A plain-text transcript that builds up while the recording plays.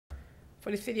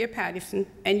for the City of Paterson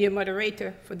and your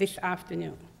moderator for this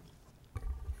afternoon.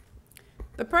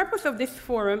 The purpose of this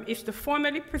forum is to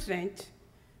formally present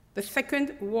the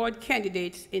second ward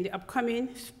candidates in the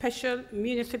upcoming special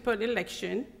municipal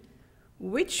election,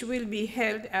 which will be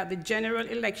held at the general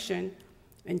election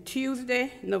on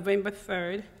Tuesday, November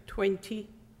 3rd,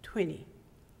 2020.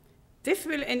 This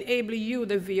will enable you,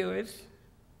 the viewers,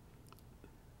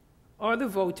 or the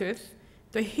voters,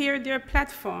 to hear their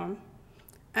platform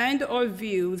and or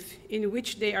views in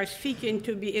which they are seeking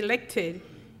to be elected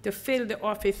to fill the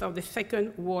office of the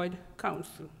Second Ward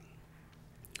Council.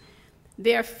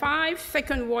 There are 5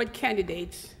 Second Ward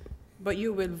candidates, but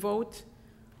you will vote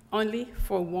only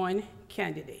for one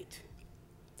candidate.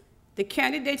 The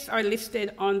candidates are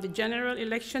listed on the general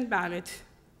election ballot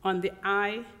on the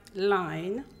I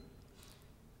line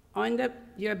on the,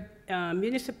 your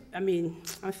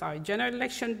general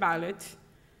election ballot.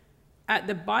 At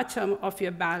the bottom of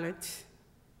your ballot,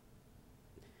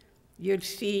 you'll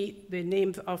see the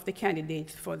names of the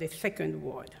candidates for the second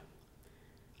ward.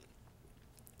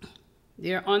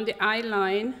 They're on the I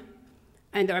line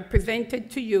and are presented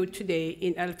to you today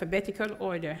in alphabetical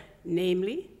order,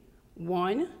 namely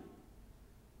 1,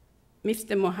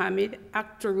 Mr. Mohammed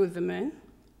Akhtaruzaman.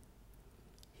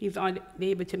 He's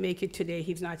unable to make it today,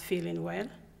 he's not feeling well.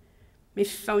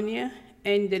 Ms. Sonia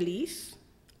N. Delise,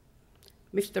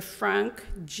 Mr. Frank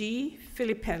G.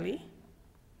 Filippelli,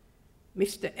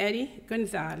 Mr. Eddie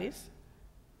Gonzalez,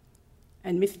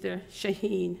 and Mr.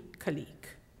 Shaheen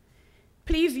Khalik.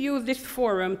 Please use this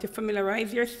forum to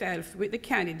familiarize yourselves with the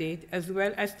candidate as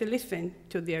well as to listen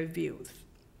to their views.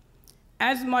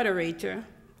 As moderator,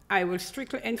 I will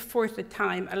strictly enforce the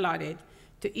time allotted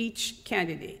to each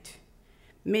candidate,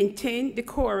 maintain the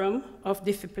quorum of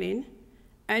discipline,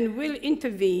 and will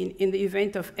intervene in the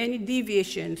event of any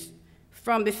deviations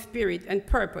from the spirit and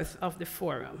purpose of the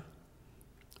forum.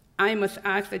 I must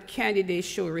ask that candidates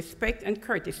show respect and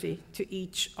courtesy to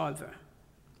each other.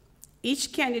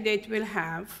 Each candidate will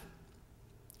have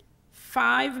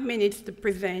 5 minutes to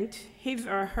present his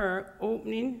or her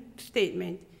opening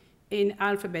statement in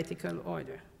alphabetical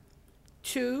order.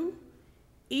 2,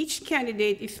 each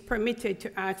candidate is permitted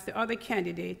to ask the other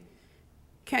candidate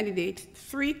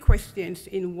 3 questions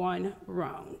in one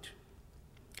round.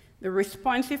 The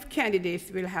responsive candidates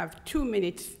will have 2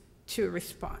 minutes to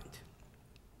respond.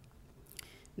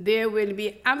 There will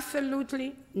be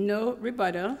absolutely no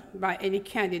rebuttal by any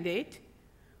candidate,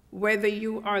 whether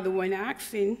you are the one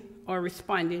asking or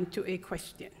responding to a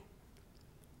question.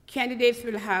 Candidates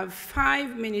will have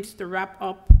 5 minutes to wrap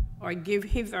up or give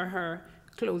his or her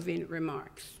closing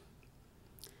remarks.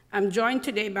 I'm joined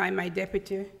today by my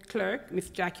deputy clerk, Ms.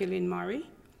 Jacqueline Murray,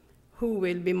 who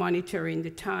will be monitoring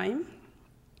the time.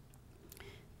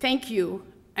 Thank you,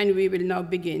 and we will now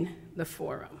begin the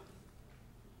forum.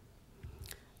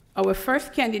 Our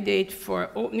first candidate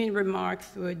for opening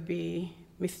remarks would be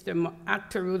Mr.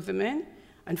 Akhtaruzaman.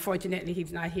 Unfortunately,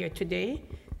 he's not here today,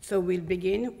 so we'll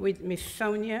begin with Ms.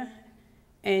 Sonia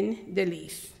N.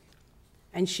 Delise,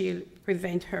 and she'll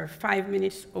present her 5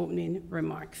 minutes opening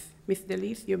remarks. Ms.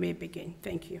 Delise, you may begin.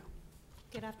 Thank you.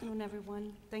 Good afternoon,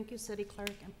 everyone. Thank you, City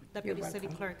Clerk and Deputy City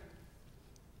Clerk.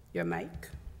 Your mic.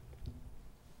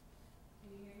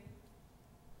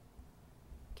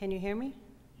 Can you hear me?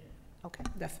 Okay,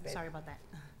 that's better. Sorry about that.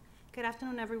 Good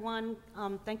afternoon, everyone.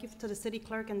 Thank you to the City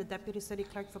Clerk and the Deputy City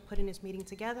Clerk for putting this meeting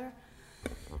together,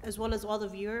 as well as all the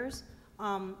viewers.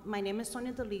 My name is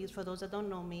Sonia Delise. For those that don't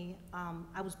know me,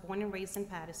 I was born and raised in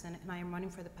Paterson, and I am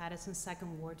running for the Paterson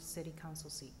 2nd Ward City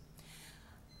Council seat.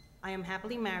 I am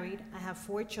happily married. I have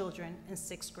 4 children and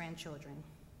 6 grandchildren.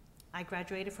 I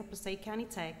graduated from Passaic County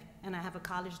Tech, and I have a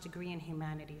college degree in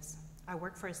humanities. I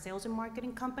work for a sales and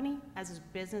marketing company as a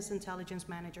business intelligence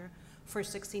manager for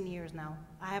 16 years now.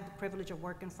 I have the privilege of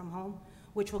working from home,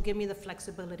 which will give me the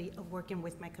flexibility of working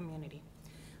with my community.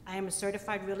 I am a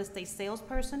certified real estate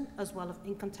salesperson as well as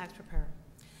income tax preparer.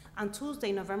 On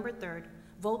Tuesday, November 3rd,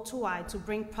 vote 2I to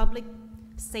bring public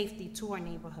safety to our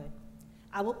neighborhood.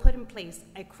 I will put in place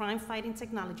a crime-fighting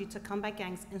technology to combat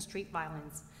gangs and street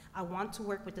violence. I want to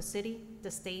work with the city,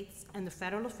 the states, and the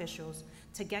federal officials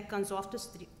to get guns off the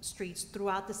streets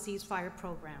throughout the ceasefire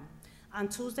program. On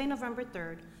Tuesday, November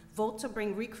 3rd, vote to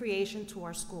bring recreation to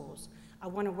our schools. I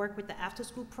want to work with the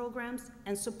after-school programs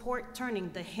and support turning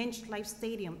the Hinge Life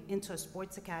Stadium into a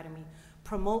sports academy,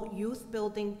 promote youth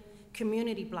building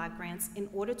community block grants in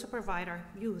order to provide our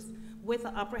youth with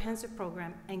an comprehensive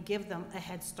program and give them a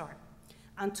head start.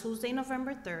 On Tuesday,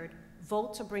 November 3rd,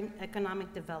 vote to bring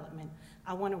economic development.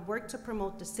 I want to work to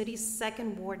promote the city's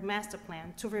 2nd Ward master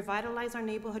plan to revitalize our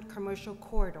neighborhood commercial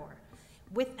corridor.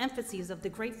 with emphases of the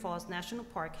Great Falls National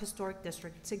Park Historic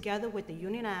District, together with the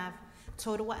Union Ave,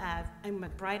 Totowa Ave, and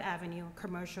McBride Avenue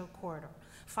Commercial Corridor.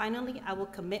 Finally, I will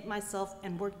commit myself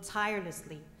and work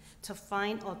tirelessly to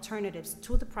find alternatives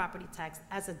to the property tax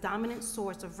as a dominant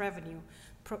source of revenue,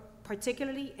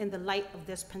 particularly in the light of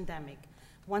this pandemic.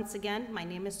 Once again, my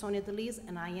name is Sonia DeLise,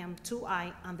 and I am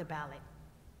 2I on the ballot.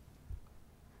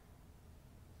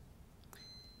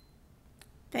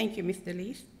 Thank you, Ms.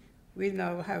 DeLise. We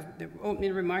now have the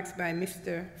opening remarks by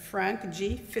Mr. Frank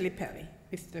G. Filippelli.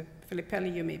 Mr.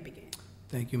 Filippelli, you may begin.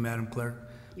 Thank you, Madam Clerk.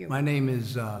 My name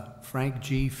is Frank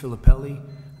G. Filippelli.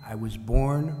 I was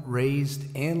born, raised,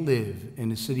 and live in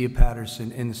the city of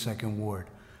Paterson in the 2nd Ward.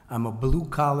 I'm a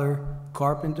blue-collar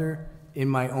carpenter in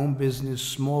my own business,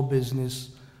 small business.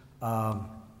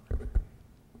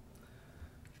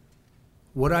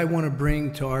 What I want to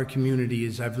bring to our community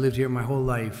is I've lived here my whole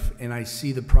life, and I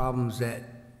see the problems that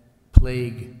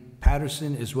plague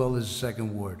Paterson as well as the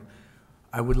 2nd Ward.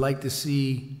 I would like to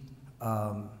see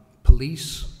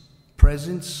police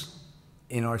presence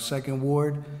in our 2nd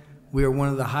Ward. We are one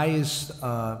of the highest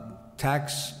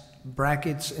tax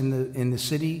brackets in the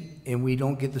city, and we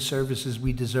don't get the services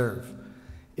we deserve.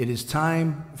 It is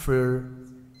time for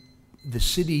the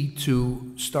city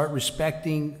to start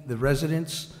respecting the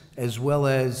residents as well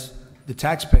as the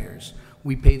taxpayers.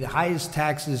 We pay the highest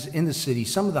taxes in the city,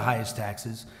 some of the highest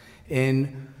taxes,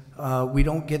 and we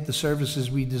don't get the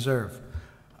services we deserve.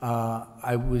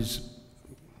 I was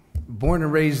born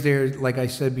and raised there, like I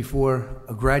said before,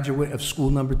 a graduate of school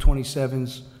number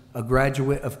 27s, a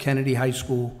graduate of Kennedy High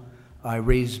School. I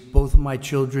raised both of my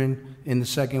children in the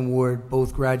 2nd Ward,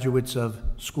 both graduates of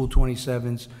school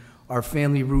 27s. Our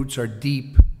family roots are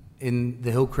deep in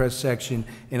the Hillcrest section,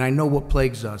 and I know what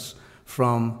plagues us,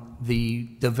 from the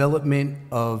development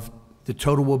of the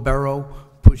Totowa Borough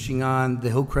pushing on the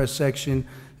Hillcrest section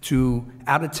to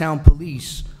out-of-town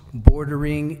police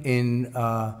bordering in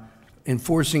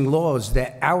enforcing laws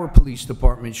that our police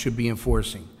department should be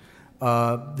enforcing.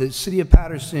 The city of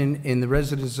Paterson and the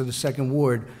residents of the 2nd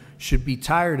Ward should be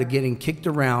tired of getting kicked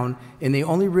around, and they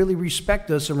only really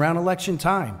respect us around election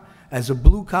time. As a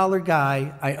blue-collar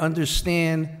guy, I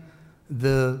understand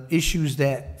the issues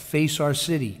that face our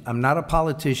city. I'm not a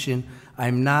politician.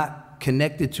 I'm not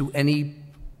connected to any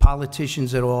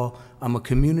politicians at all. I'm a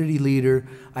community leader.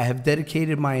 I have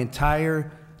dedicated my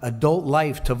entire adult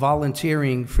life to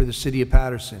volunteering for the city of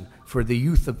Paterson, for the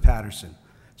youth of Paterson.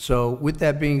 So with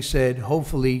that being said,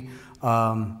 hopefully,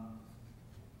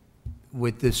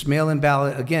 with this mail-in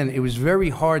ballot, again, it was very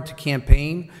hard to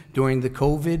campaign during the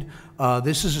COVID.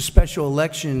 This is a special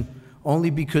election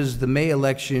only because the May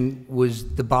election was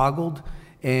deboggled,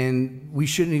 and we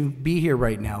shouldn't even be here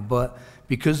right now. But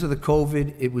because of the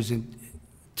COVID, it was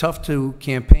tough to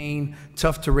campaign,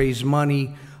 tough to raise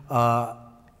money.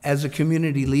 As a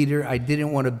community leader, I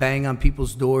didn't want to bang on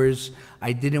people's doors.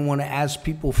 I didn't want to ask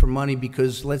people for money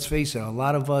because, let's face it, a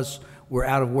lot of us were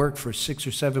out of work for 6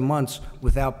 or 7 months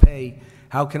without pay.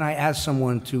 How can I ask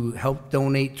someone to help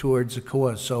donate towards a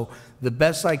cause? So the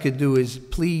best I could do is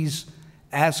please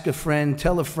ask a friend,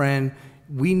 tell a friend,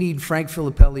 we need Frank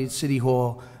Filippelli at City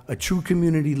Hall, a true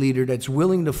community leader that's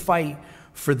willing to fight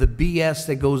for the BS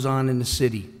that goes on in the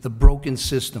city, the broken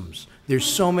systems. There's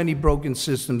so many broken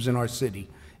systems in our city.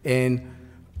 And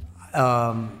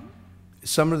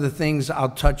some of the things I'll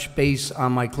touch base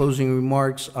on my closing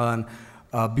remarks on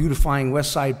beautifying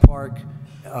West Side Park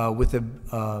with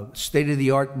a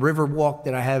state-of-the-art river walk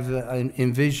that I have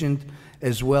envisioned,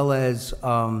 as well as,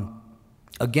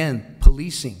 again,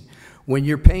 policing. When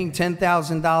you're paying $10,000,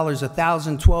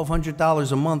 $1,000,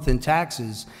 $1,200 a month in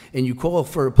taxes, and you call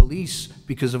for a police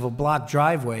because of a blocked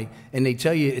driveway, and they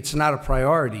tell you it's not a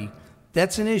priority,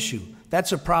 that's an issue.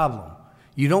 That's a problem.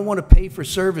 You don't want to pay for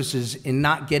services and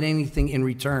not get anything in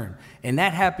return. And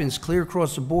that happens clear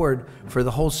across the board for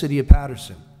the whole city of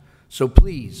Paterson. So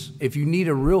please, if you need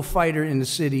a real fighter in the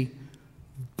city,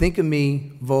 think of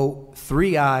me, vote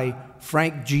 3I,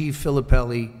 Frank G.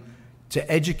 Filippelli,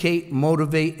 to educate,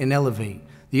 motivate, and elevate.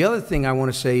 The other thing I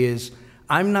want to say is,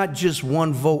 I'm not just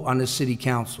one vote on the city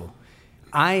council.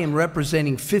 I am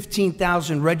representing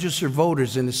 15,000 registered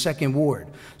voters in the 2nd Ward.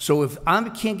 So if I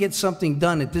can't get something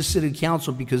done at this city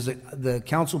council because the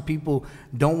council people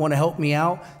don't want to help me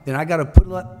out, then I got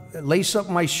to lace up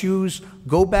my shoes,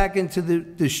 go back into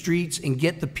the streets, and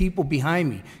get the people behind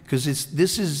me, because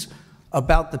this is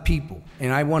about the people,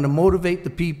 and I want to motivate the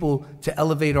people to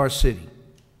elevate our city.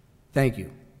 Thank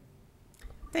you.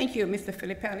 Thank you, Mr.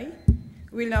 Filippelli.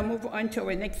 We'll now move on to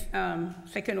our next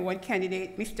second ward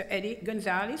candidate, Mr. Eddie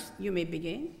Gonzalez. You may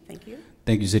begin. Thank you.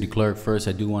 Thank you, City Clerk. First,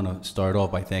 I do want to start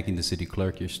off by thanking the City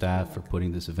Clerk, your staff, for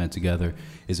putting this event together.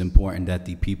 It's important that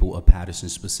the people of Paterson,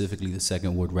 specifically the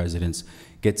Second Ward residents,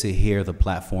 get to hear the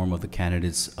platform of the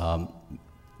candidates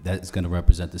that is going to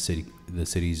represent the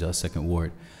city's Second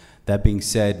Ward. That being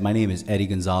said, my name is Eddie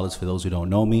Gonzalez, for those who don't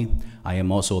know me. I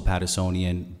am also a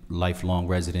Patersonian, lifelong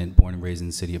resident, born and raised in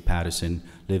the city of Paterson,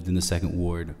 lived in the Second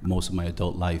Ward most of my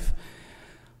adult life.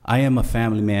 I am a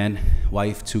family man,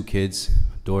 wife, 2 kids,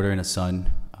 daughter and a son.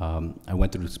 I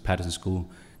went through the Paterson School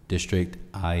District.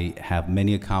 I have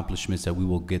many accomplishments that we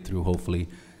will get through, hopefully,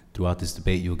 throughout this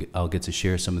debate. I'll get to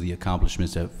share some of the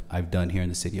accomplishments that I've done here in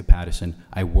the city of Paterson.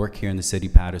 I work here in the city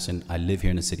of Paterson. I live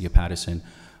here in the city of Paterson.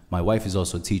 My wife is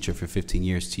also a teacher for 15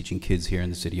 years, teaching kids here in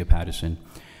the city of Paterson.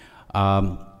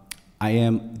 I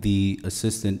am the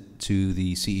assistant to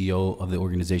the CEO of the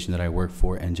organization that I work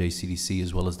for, NJCDC,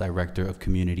 as well as Director of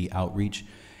Community Outreach.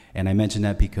 And I mention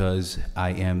that because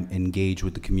I am engaged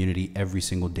with the community every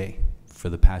single day for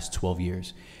the past 12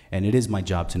 years. And it is my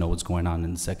job to know what's going on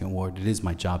in the Second Ward. It is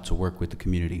my job to work with the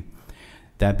community.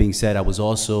 That being said, I was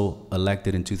also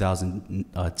elected in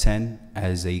 2010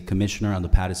 as a commissioner on the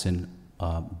Paterson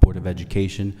Board of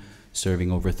Education,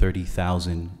 serving over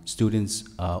 30,000 students,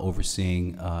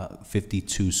 overseeing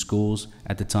 52 schools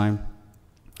at the time.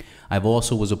 I've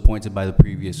also was appointed by the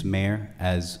previous mayor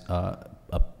as a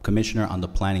commissioner on the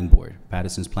planning board,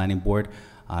 Paterson's planning board.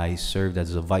 I served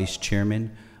as a vice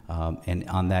chairman, and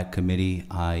on that committee,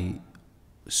 I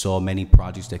saw many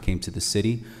projects that came to the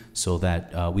city so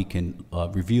that we can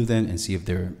review them and see if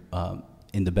they're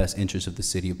in the best interest of the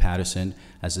city of Paterson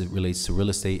as it relates to real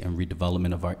estate and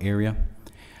redevelopment of our area.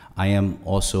 I am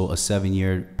also a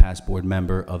 7-year past board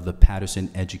member of the Paterson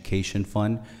Education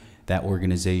Fund. That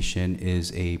organization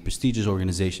is a prestigious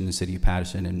organization in the city of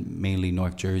Paterson and mainly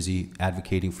North Jersey,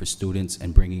 advocating for students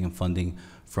and bringing in funding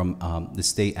from the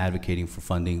state, advocating for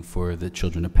funding for the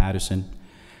children of Paterson.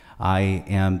 I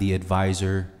am the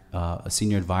advisor, a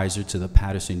senior advisor to the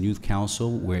Paterson Youth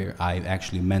Council, where I've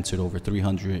actually mentored over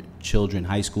 300 children,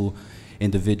 high school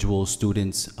individuals,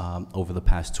 students over the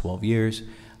past 12 years.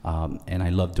 And I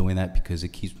love doing that because it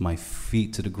keeps my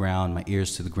feet to the ground, my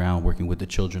ears to the ground, working with the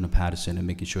children of Paterson and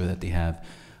making sure that they have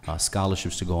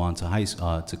scholarships to go on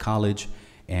to college,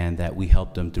 and that we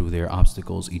help them through their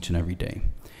obstacles each and every day.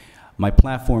 My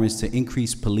platform is to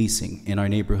increase policing in our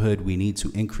neighborhood. We need to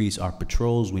increase our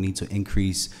patrols. We need to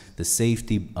increase the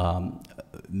safety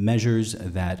measures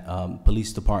that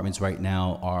police departments right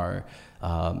now are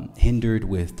hindered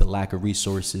with the lack of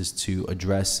resources to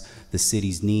address the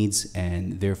city's needs,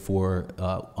 and therefore,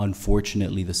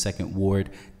 unfortunately, the Second Ward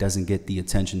doesn't get the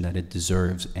attention that it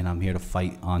deserves. And I'm here to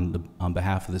fight on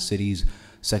behalf of the city's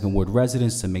Second Ward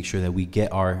residents to make sure that we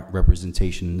get our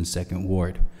representation in the Second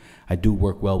Ward. I do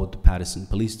work well with the Paterson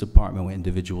Police Department, with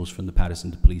individuals from the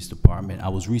Paterson Police Department. I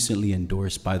was recently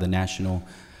endorsed by the National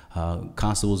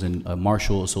Constables and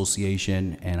Marshal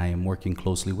Association, and I am working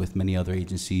closely with many other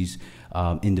agencies,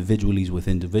 individually with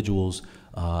individuals,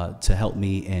 to help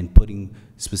me in putting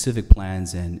specific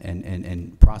plans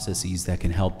and processes that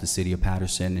can help the city of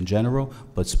Paterson in general,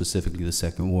 but specifically the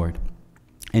Second Ward.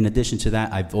 In addition to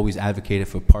that, I've always advocated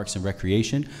for parks and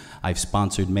recreation. I've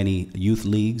sponsored many youth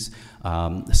leagues,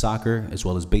 soccer, as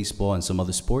well as baseball and some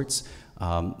other sports.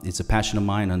 It's a passion of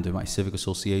mine. Under my civic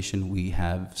association, we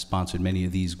have sponsored many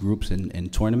of these groups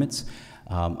and tournaments.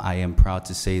 I am proud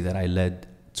to say that I led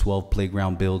 12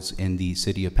 playground builds in the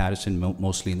city of Paterson,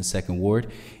 mostly in the Second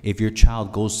Ward. If your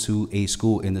child goes to a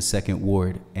school in the Second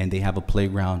Ward and they have a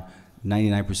playground,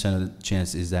 99% of the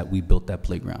chance is that we built that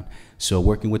playground. So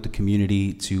working with the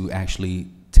community to actually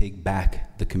take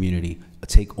back the community,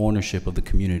 take ownership of the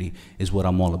community, is what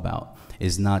I'm all about.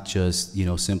 It's not just,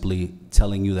 simply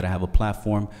telling you that I have a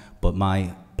platform, but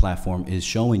my platform is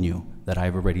showing you that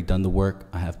I've already done the work.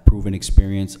 I have proven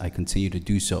experience. I continue to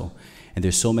do so. And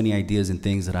there's so many ideas and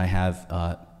things that I have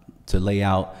to lay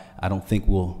out. I don't think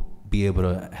we'll be able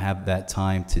to have that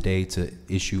time today to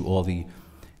address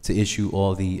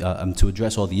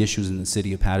all the issues in the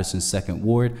city of Paterson's Second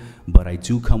Ward, but I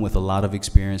do come with a lot of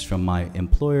experience from my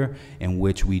employer, in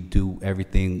which we do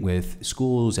everything with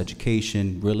schools,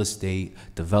 education, real estate,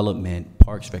 development,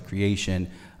 parks, recreation,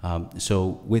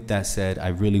 So with that said, I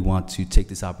really want to take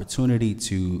this opportunity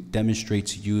to demonstrate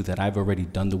to you that I've already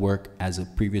done the work as a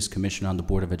previous commissioner on the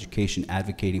Board of Education,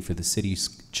 advocating for the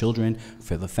city's children,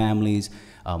 for the families,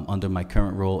 under my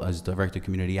current role as Director of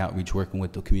Community Outreach, working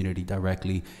with the community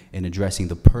directly in addressing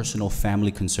the personal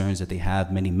family concerns that they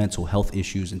have, many mental health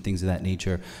issues and things of that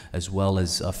nature, as well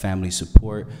as family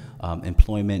support,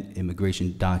 employment,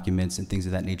 immigration documents, and things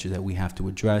of that nature that we have to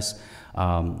address,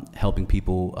 helping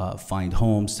people find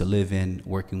homes to live in,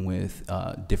 working with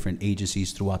different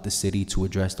agencies throughout the city to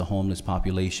address the homeless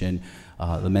population,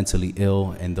 the mentally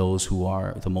ill, and those who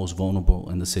are the most vulnerable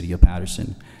in the city of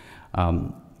Paterson.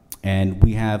 And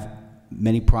we have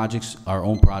many projects, our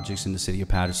own projects in the city of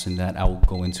Paterson that I will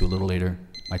go into a little later.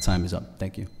 My time is up.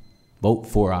 Thank you. Vote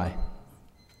for aye.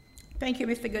 Thank you,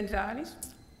 Mr. Gonzalez.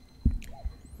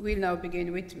 We'll now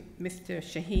begin with Mr.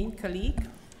 Shaheen Khalik,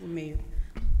 who may.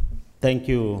 Thank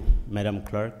you, Madam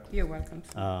Clerk. You're welcome.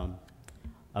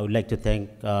 I would like to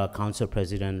thank Council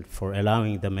President for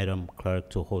allowing the Madam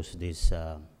Clerk to host this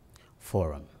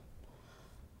forum.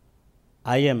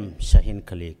 I am Shaheen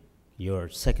Khalik, your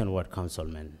second ward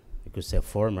councilman, because the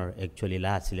former, actually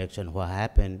last election, what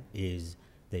happened is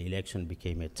the election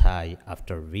became a tie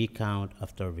after recount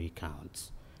after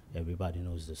recounts. Everybody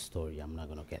knows the story. I'm not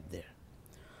gonna get there.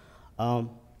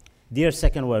 Dear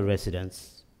second ward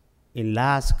residents, in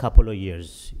last couple of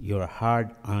years, your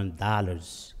hard-earned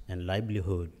dollars and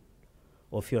livelihood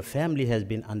of your family has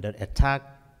been under attack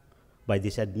by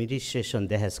this administration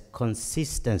that has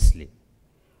consistently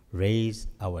raised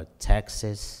our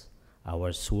taxes,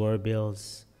 our sewer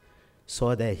bills,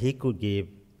 so that he could give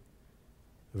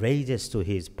raises to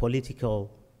his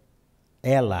political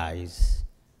allies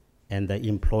and the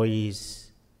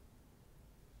employees,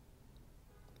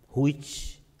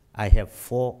 which I have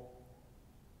fought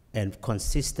and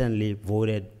consistently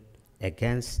voted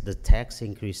against the tax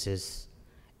increases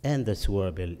and the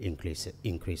sewer bill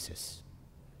increases.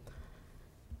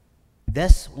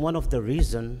 That's one of the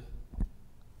reasons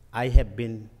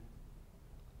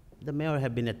the mayor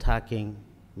have been attacking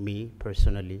me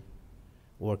personally,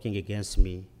 working against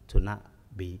me to not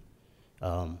be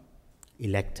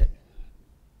elected.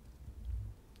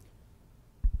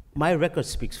 My record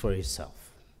speaks for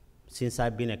itself. Since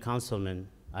I've been a councilman,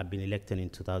 I've been elected in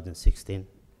 2016,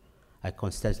 I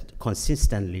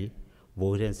consistently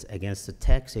voted against the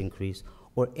tax increase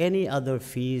or any other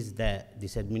fees that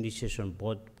this administration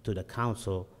brought to the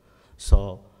council,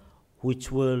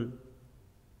 which will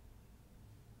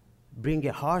bring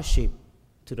a hardship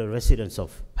to the residents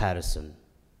of Paterson.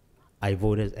 I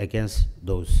voted against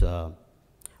those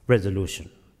resolutions.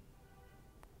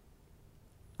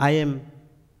 I am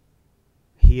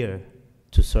here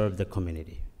to serve the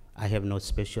community. I have no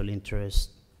special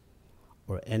interest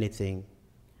or anything,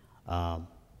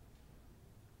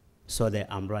 so that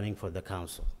I'm running for the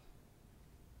council.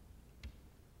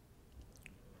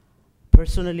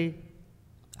 Personally,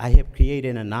 I have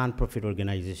created a nonprofit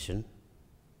organization,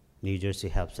 New Jersey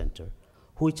Help Center,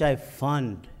 which I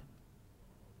fund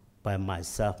by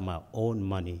myself, my own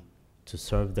money, to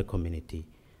serve the community.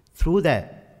 Through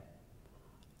that,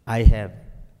 I have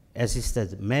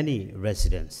assisted many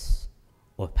residents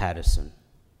of Paterson.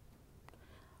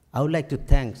 I would like to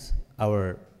thank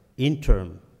our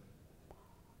interim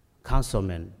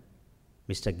councilman,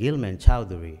 Mr. Gilman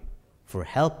Chowdhury, for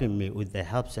helping me with the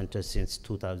Help Center since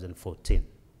 2014.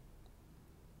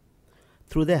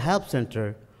 Through the Help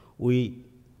Center, we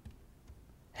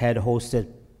had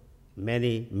hosted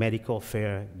many medical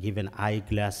fair, given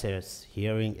eyeglasses,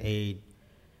 hearing aid,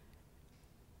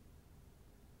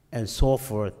 and so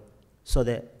forth, so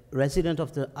that resident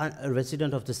of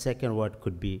the second ward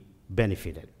could be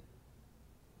benefited.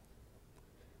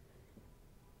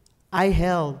 I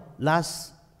held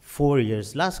last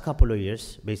couple of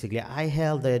years, basically, I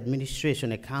held the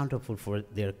administration accountable for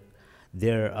their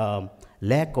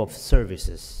lack of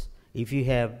services. If you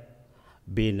have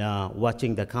been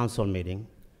watching the council meeting,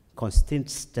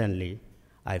 consistently,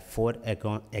 I fought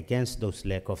against those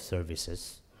lack of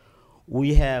services.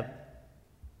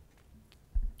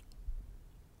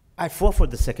 I fought for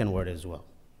the second ward as well.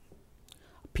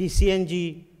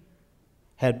 PCNG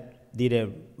did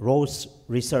a roads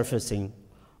resurfacing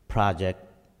project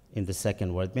in the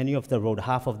second ward. Many of the roads,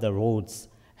 half of the roads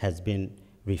has been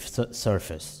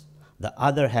resurfaced. The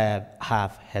other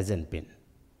half hasn't been.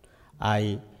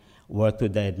 I worked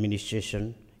with the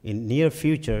administration. In near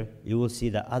future, you will see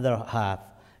the other half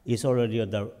is already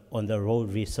on the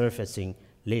road resurfacing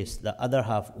list. The other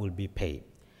half will be paid.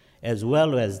 As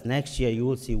well as next year, you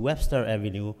will see Webster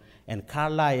Avenue and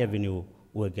Carlisle Avenue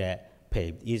will get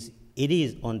paved. It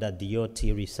is on the DOT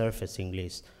resurfacing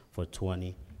list for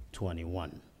 20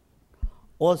 2021.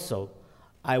 Also,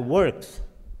 I worked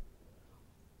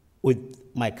with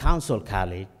my council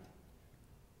colleague.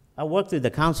 I worked with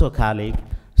the council colleague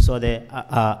so that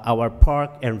our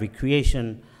park and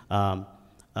recreation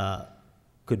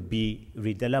could be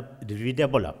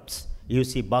redeveloped. You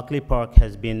see, Buckley Park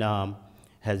has been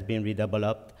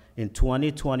redeveloped. In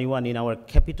 2021, in our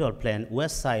capital plan,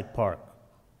 West Side Park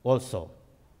also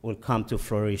will come to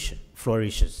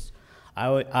flourishes.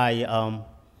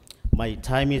 My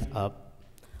time is up.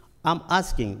 I'm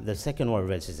asking the second ward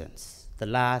residents, the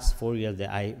last 4 years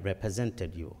that I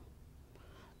represented you,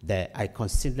 that I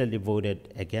consistently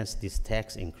voted against these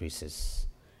tax increases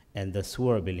and the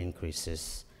sewer bill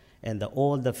increases and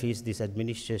all the fees this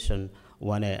administration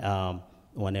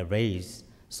wanna raise,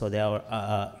 so that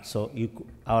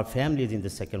our families in the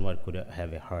second ward could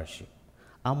have a hardship.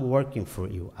 I'm working for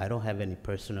you. I don't have any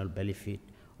personal benefit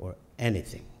or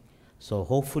anything. So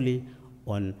hopefully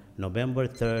on November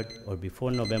 3rd or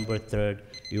before November 3rd,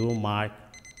 you will mark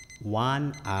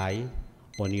one aye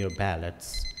on your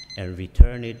ballots and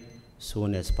return it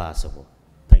soon as possible.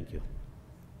 Thank you.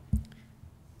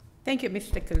 Thank you,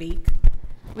 Mr. Kalik.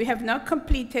 We have now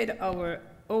completed our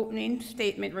opening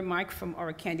statement remarks from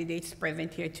our candidates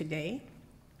present here today.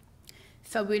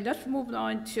 So we'll just move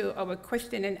on to our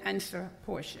question and answer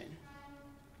portion.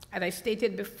 As I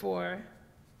stated before,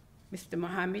 Mr.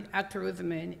 Mohammed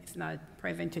Akhtaruzzaman is not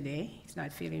present today. He's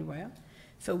not feeling well.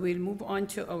 So we'll move on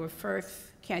to our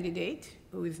first candidate,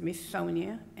 who is Ms.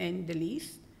 Sonia N.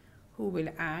 DeLise, who will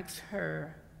ask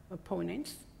her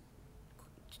opponents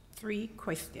 3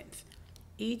 questions.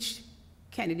 Each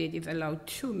candidate is allowed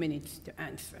 2 minutes to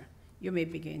answer. You may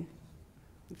begin,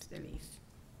 Ms. DeLise.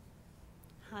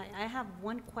 Hi, I have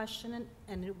one question,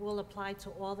 and it will apply to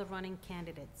all the running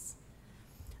candidates.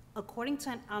 According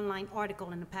to an online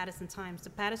article in the Paterson Times, the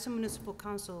Paterson Municipal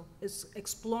Council is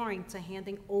exploring to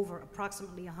handing over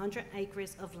approximately 100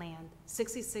 acres of land,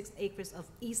 66 acres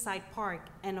of Eastside Park,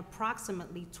 and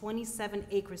approximately 27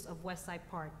 acres of Westside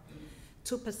Park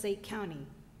to Passaic County.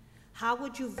 How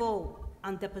would you vote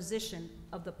on deposition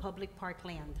of the public park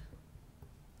land?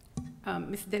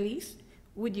 Ms. DeLise,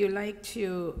 would you like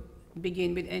to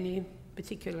begin with any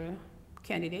particular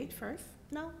candidate first?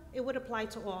 No, it would apply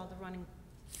to all the running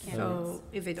candidates. So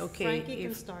is it okay Frankie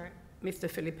can if start. Mr.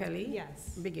 Filippelli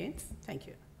Yes. begins? Thank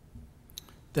you.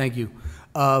 Thank you.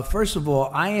 First of all,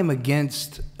 I am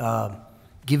against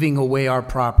giving away our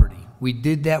property. We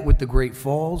did that with the Great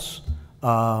Falls.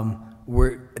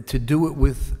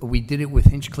 We did it with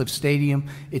Hinchcliffe Stadium.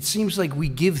 It seems like we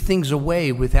give things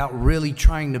away without really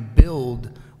trying to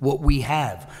build what we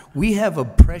have. We have a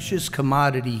precious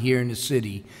commodity here in the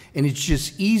city, and it's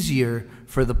just easier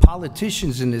for the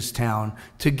politicians in this town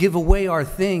to give away our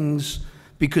things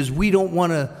because we don't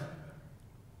want to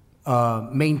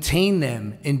maintain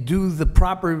them and do the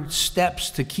proper steps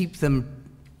to keep them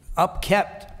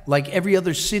upkept like every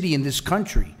other city in this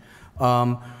country.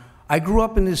 I grew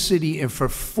up in this city, and for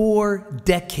 4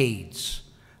 decades,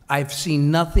 I've seen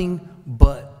nothing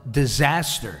but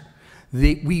disaster.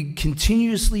 We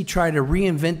continuously try to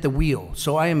reinvent the wheel.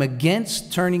 So I am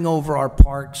against turning over our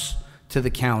parks to the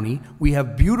county. We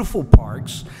have beautiful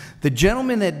parks. The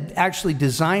gentleman that actually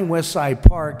designed Westside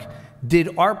Park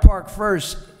did our park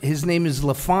first. His name is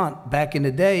LaFont back in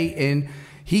the day, and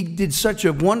he did such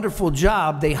a wonderful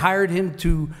job. They hired him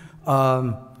to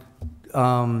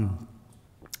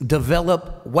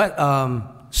develop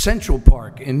Central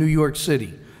Park in New York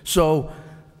City. So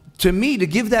to me, to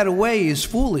give that away is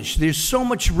foolish. There's so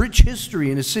much rich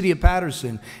history in the city of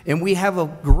Paterson, and we have a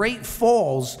great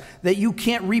falls that you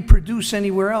can't reproduce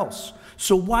anywhere else.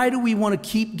 So why do we want to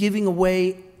keep giving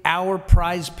away our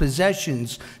prized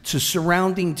possessions to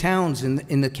surrounding towns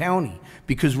in the county?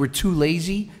 Because we're too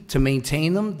lazy to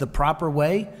maintain them the proper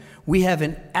way? We have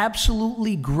an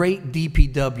absolutely great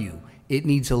DPW. It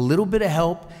needs a little bit of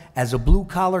help. As a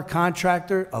blue-collar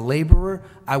contractor, a laborer,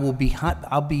 I'll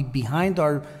be behind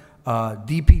our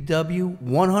DPW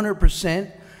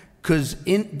 100%, because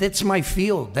that's my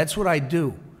field. That's what I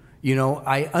do. You know,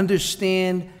 I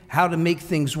understand how to make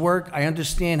things work. I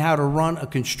understand how to run a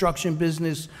construction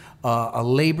business, a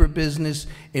labor business,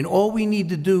 and all we need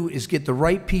to do is get the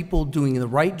right people doing the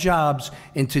right jobs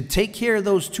and to take care of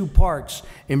those 2 parks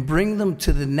and bring them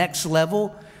to the next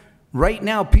level. Right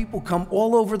now, people come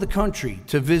all over the country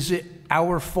to visit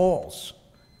our falls.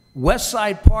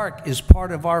 Westside Park is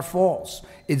part of our falls.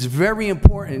 It's very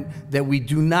important that we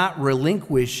do not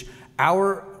relinquish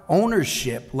our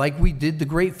ownership like we did the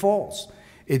Great Falls.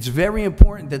 It's very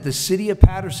important that the city of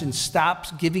Paterson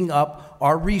stops giving up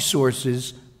our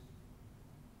resources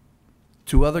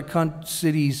to other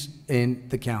cities in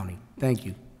the county. Thank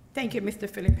you. Thank you, Mr.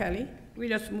 Filippelli. We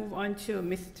just move on to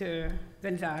Mr.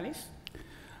 Gonzalez.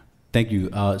 Thank you.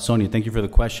 Sonia, thank you for the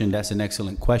question. That's an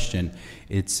excellent question.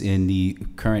 It's in the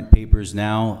current papers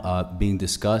now being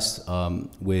discussed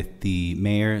with the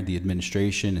mayor, the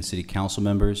administration, and city council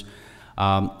members.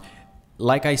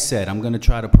 Like I said, I'm going to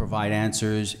try to provide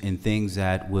answers in things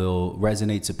that will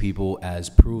resonate to people as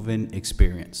proven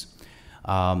experience.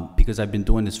 Because I've been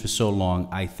doing this for so long,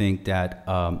 I think that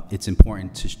it's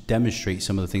important to demonstrate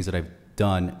some of the things that I've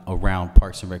done around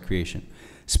parks and recreation.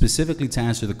 Specifically to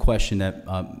answer the question that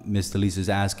Ms. DeLise is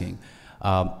asking,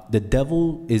 the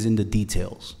devil is in the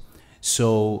details.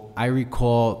 So I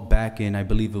recall back in, I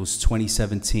believe it was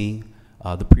 2017,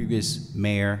 the previous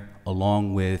mayor,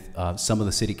 along with some of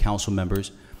the city council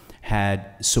members,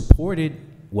 had supported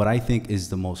what I think is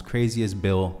the most craziest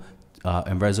bill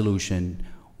and resolution,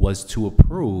 was to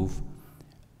approve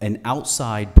an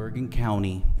outside Bergen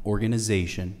County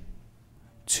organization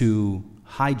to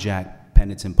hijack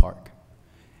Pennington Park.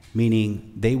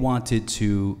 Meaning they wanted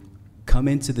to come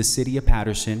into the city of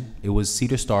Paterson. It was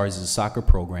Cedar Stars, a soccer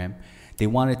program. They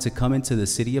wanted to come into the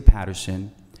city of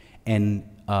Paterson and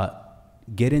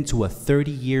get into a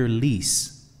 30-year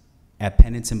lease at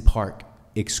Pennington Park,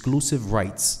 exclusive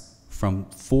rights from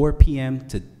 4 p.m.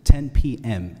 to 10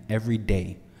 p.m. every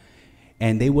day.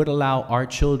 And they would allow our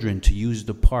children to use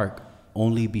the park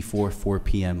only before 4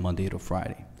 p.m. Monday to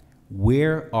Friday.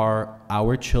 Where are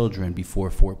our children before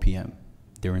 4 p.m.?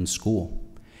 They're in school.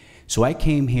 So I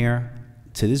came here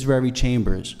to this very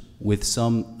chambers with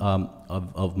some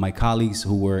of my colleagues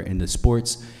who were in the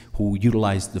sports, who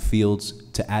utilized the fields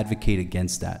to advocate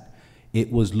against that.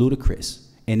 It was ludicrous.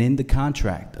 And in the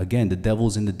contract, again, the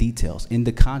devil's in the details. In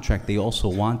the contract, they also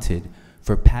wanted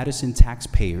for Paterson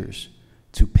taxpayers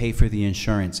to pay for the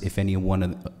insurance if any one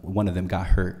of them got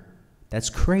hurt.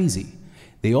 That's crazy.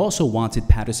 They also wanted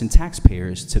Paterson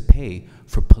taxpayers to pay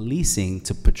for policing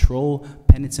to patrol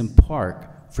Pennington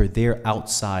Park for their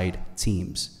outside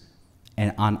teams.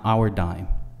 And on our dime,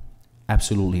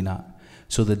 absolutely not.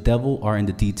 So the devil are in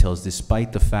the details,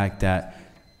 despite the fact that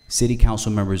city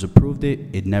council members approved it.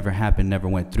 It never happened, never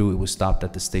went through. It was stopped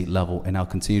at the state level, and I'll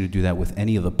continue to do that with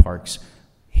any of the parks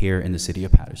here in the city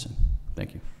of Paterson.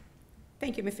 Thank you.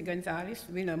 Thank you, Mr. Gonzalez.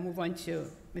 We'll now move on to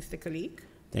Mr. Kalik.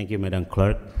 Thank you, Madam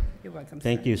Clerk. You're welcome,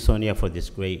 Thank sir. you, Sonia, for this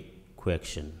great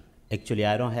question. Actually,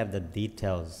 I don't have the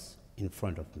details in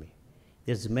front of me.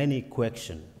 There's many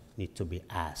questions need to be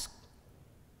asked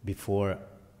before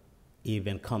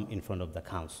even come in front of the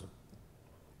council.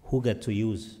 Who get to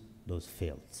use those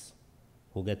fields?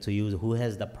 Who get to use, who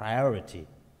has the priority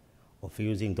of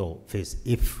using those fields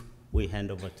if we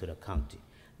hand over to the county?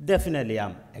 Definitely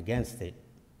I'm against it,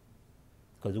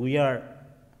 because we are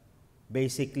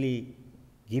basically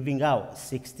giving out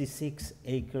 66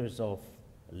 acres of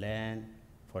land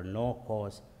for no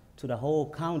cost to the whole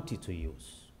county to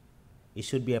use. It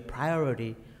should be a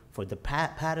priority for the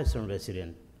Paterson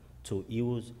resident to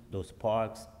use those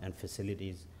parks and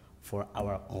facilities for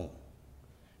our own.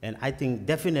 And I think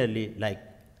definitely, like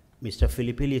Mr.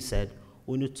 Filippelli said,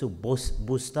 we need to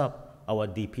boost up our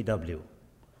DPW,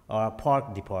 our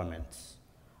park departments,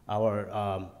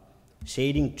 our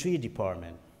shading tree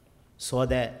department, so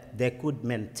that they could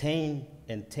maintain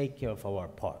and take care of our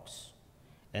parks.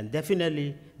 And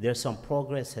definitely, there's some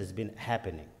progress has been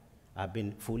happening. I've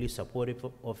been fully supportive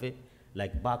of it,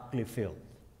 like Barclay Field.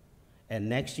 And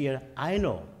next year, I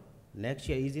know, next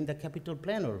year is in the capital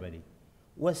plan already.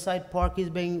 West Side Park is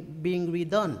being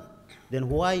redone. Then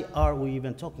why are we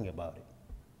even talking about it?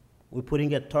 We're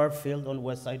putting a turf field on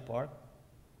West Side Park.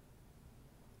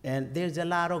 And there's a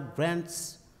lot of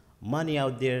grants, money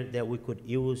out there that we could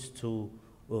use to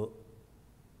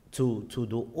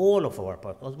do all of our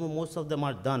parks. Most of them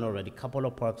are done already, couple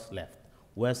of parks left.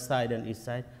 West Side and East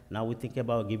Side. Now we think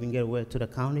about giving it away to the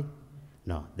county?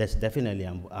 No, that's definitely,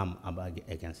 I'm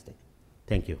against it.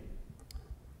 Thank you.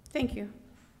 Thank you,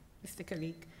 Mr.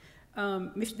 Kalik.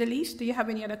 Ms. DeLise, do you have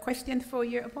any other questions for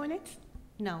your opponent?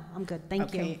 No, I'm good.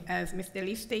 Thank you. Okay, as Ms.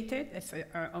 DeLise stated, that's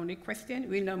our only question.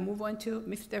 We'll now move on to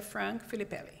Mr. Frank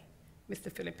Filippelli.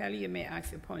 Mr. Filippelli, you may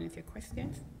ask your opponent your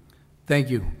questions. Thank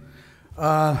you.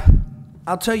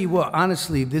 I'll tell you what,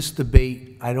 honestly, this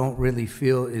debate I don't really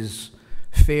feel is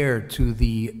fair to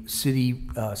the city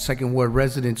Second Ward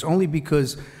residents, only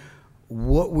because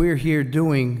what we're here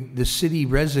doing, the city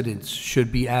residents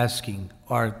should be asking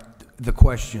are the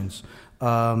questions.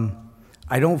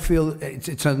 I don't feel,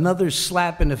 it's another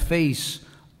slap in the face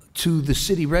to the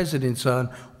city residents on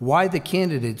why the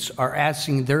candidates are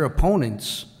asking their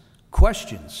opponents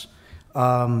questions.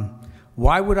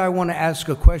 Why would I want to ask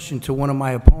a question to one of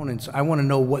my opponents? I want to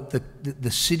know what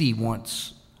the city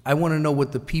wants I want to know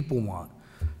what the people want.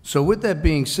 So with that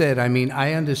being said, I mean,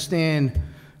 I understand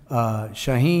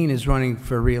Shaheen is running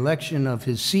for re-election of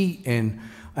his seat, and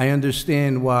I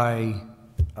understand why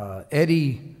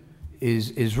Eddie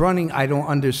is running. I don't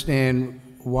understand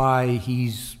why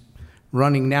he's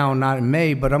running now, not in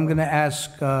May, but I'm going to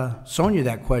ask Sonia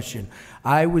that question.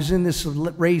 I was in this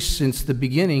race since the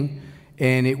beginning,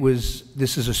 and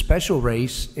this is a special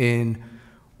race, and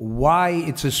why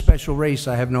it's a special race,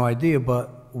 I have no idea,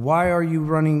 but why are you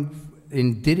running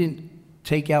and didn't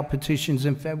take out petitions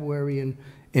in February and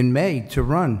in May to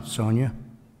run, Sonia?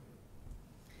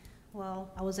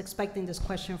 Well, I was expecting this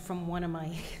question from one of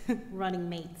my running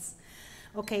mates.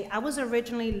 Okay, I was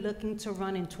originally looking to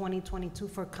run in 2022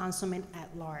 for councilman at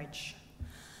large.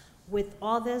 With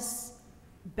all this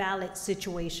ballot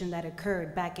situation that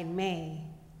occurred back in May,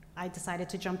 I decided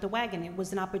to jump the wagon. It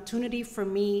was an opportunity for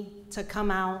me to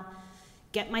come out,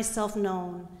 get myself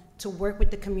known, to work with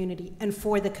the community and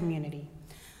for the community.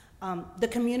 The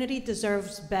community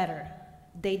deserves better.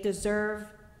 They deserve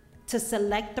to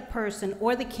select the person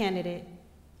or the candidate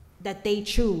that they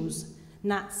choose,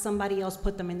 not somebody else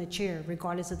put them in the chair,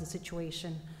 regardless of the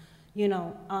situation. You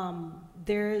know,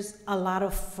 there's a lot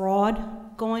of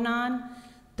fraud going on.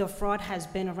 The fraud has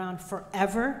been around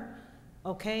forever,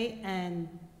 okay? And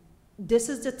this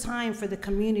is the time for the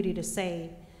community to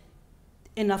say,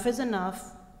 enough is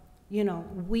enough. You know,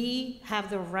 we have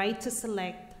the right to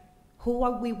select who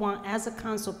we want as a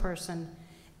council person,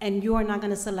 and you are not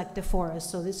gonna select it for us.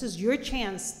 So this is your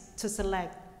chance to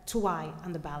select 2I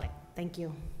on the ballot. Thank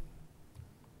you.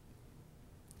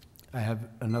 I have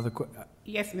another question.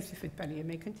 Yes, Mr. Fitzpatrick, you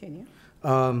may continue.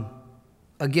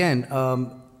 Again,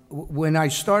 when I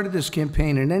started this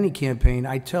campaign, in any campaign,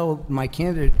 I tell my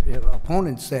candidate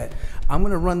opponents that I'm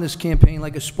going to run this campaign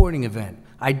like a sporting event.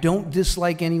 I don't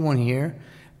dislike anyone here,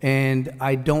 and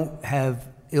I don't have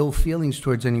ill feelings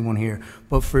towards anyone here.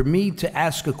 But for me to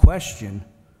ask a question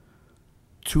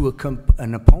to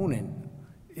an opponent,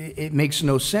 it makes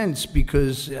no sense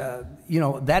because, you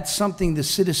know, that's something the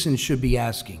citizens should be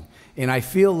asking. And I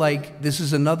feel like this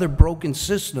is another broken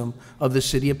system of the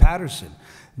city of Paterson.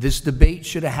 This debate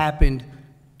should have happened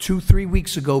 2-3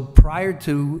 weeks ago prior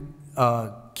to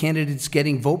candidates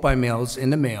getting vote by mails in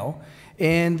the mail.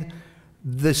 And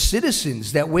the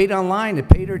citizens that wait online to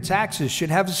pay their taxes should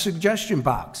have a suggestion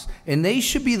box. And they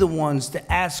should be the ones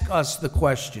to ask us the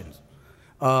questions.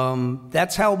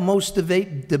 That's how most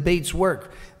debates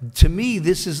work. To me,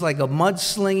 this is like a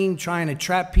mudslinging, trying to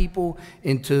trap people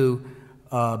into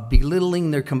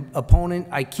belittling their opponent.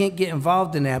 I can't get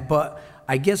involved in that, but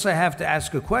I guess I have to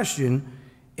ask a question.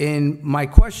 And my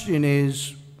question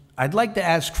is, I'd like to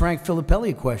ask Frank Filippelli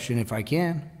a question if I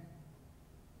can.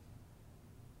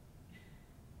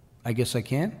 I guess I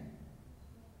can.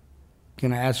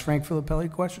 Can I ask Frank Filippelli a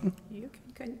question? You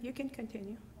can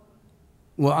continue.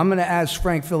 Well, I'm going to ask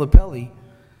Frank Filippelli.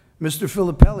 Mr.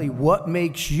 Filippelli, what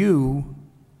makes you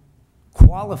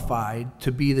qualified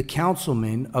to be the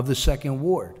councilman of the 2nd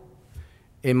Ward?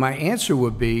 And my answer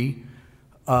would be,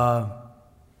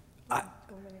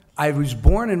 I was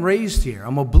born and raised here.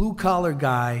 I'm a blue-collar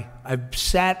guy. I've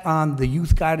sat on the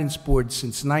Youth Guidance Board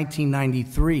since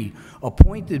 1993,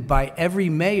 appointed by every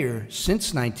mayor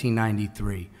since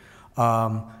 1993,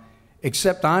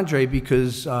 except Andre,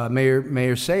 because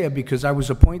Mayor Saya, because I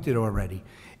was appointed already.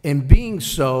 And being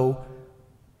so,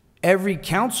 every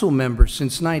council member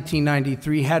since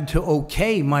 1993 had to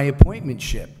okay my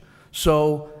appointmentship.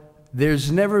 So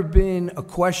there's never been a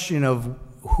question of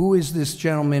who is this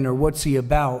gentleman or what's he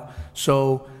about.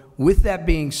 So with that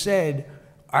being said,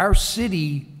 our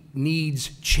city needs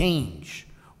change.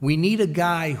 We need a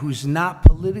guy who's not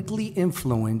politically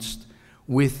influenced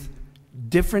with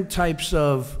different types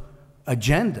of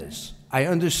agendas. I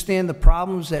understand the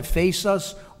problems that face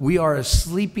us. We are a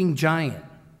sleeping giant.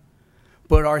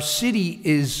 But our city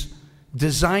is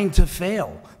designed to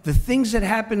fail. The things that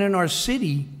happen in our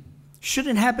city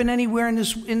shouldn't happen anywhere in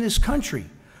this country.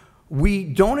 We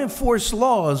don't enforce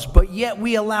laws, but yet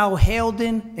we allow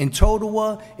Haledon and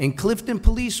Totowa and Clifton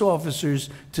police officers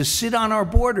to sit on our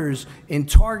borders and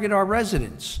target our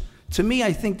residents. To me,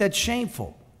 I think that's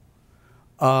shameful.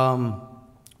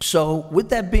 So with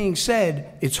that being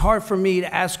said, it's hard for me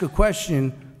to ask a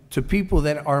question to people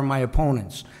that are my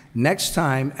opponents. Next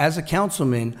time, as a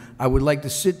councilman, I would like to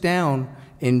sit down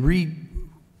and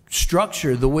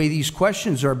restructure the way these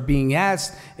questions are being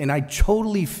asked, and I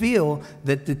totally feel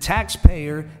that the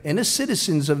taxpayer and the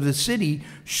citizens of the city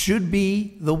should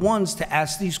be the ones to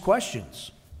ask these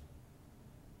questions.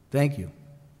 Thank you.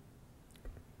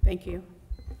 Thank you.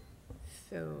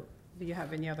 So, do you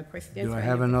have any other questions? Do I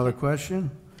have another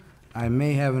question? I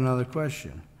may have another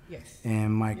question. Yes.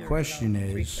 And my You're question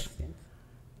allowed 3 is questions.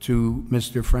 to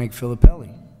Mr. Frank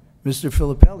Filippelli. Mr.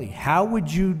 Filippelli, how would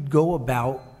you go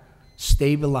about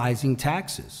stabilizing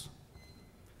taxes?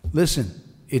 Listen,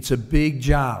 it's a big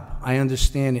job. I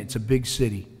understand it. It's a big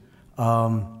city.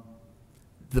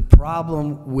 The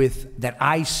problem that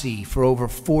I see for over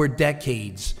 4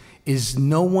 decades is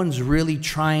no one's really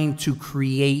trying to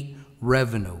create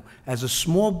revenue. As a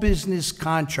small business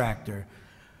contractor,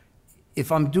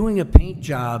 if I'm doing a paint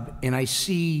job and I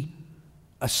see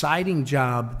a siding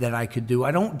job that I could do,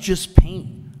 I don't just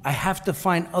paint. I have to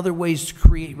find other ways to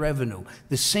create revenue.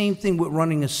 The same thing with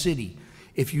running a city.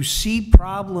 If you see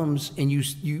problems and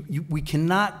we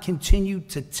cannot continue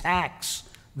to tax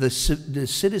the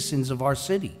citizens of our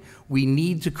city. We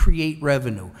need to create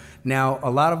revenue. Now,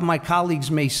 a lot of my colleagues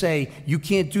may say, you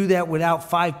can't do that without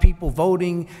 5 people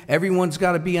voting. Everyone's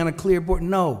got to be on a clear board.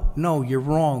 No, you're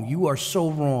wrong. You are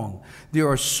so wrong. There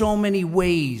are so many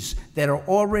ways that are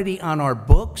already on our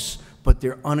books, but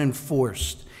they're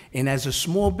unenforced. And as a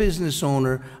small business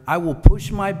owner, I will push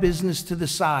my business to the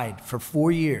side for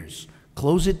 4 years.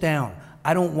 Close it down.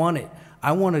 I don't want it.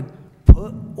 I want to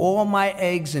put all my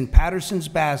eggs in Paterson's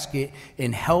basket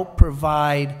and help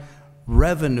provide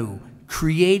revenue,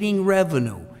 creating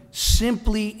revenue,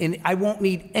 simply, and I won't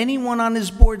need anyone on this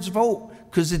board's vote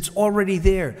because it's already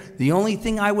there. The only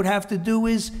thing I would have to do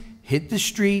is hit the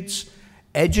streets,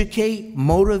 educate,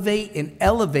 motivate, and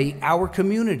elevate our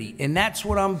community. And that's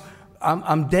what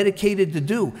I'm dedicated to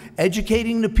do.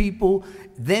 Educating the people,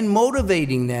 then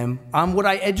motivating them on what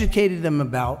I educated them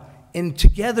about, and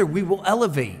together we will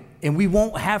elevate. And we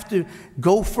won't have to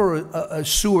go for a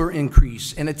sewer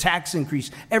increase and a tax increase.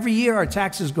 Every year our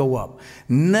taxes go up.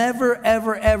 Never,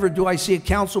 ever, ever do I see a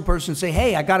council person say,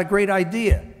 hey, I got a great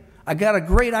idea. I got a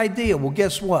great idea. Well,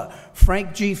 guess what?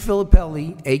 Frank G.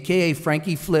 Filippelli, a.k.a.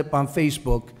 Frankie Flip on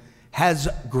Facebook, has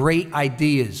great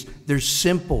ideas. They're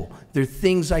simple. They're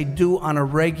things I do on a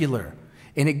regular.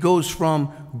 And it goes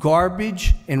from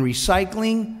garbage and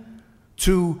recycling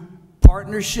to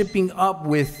partnershiping up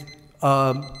with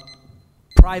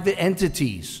private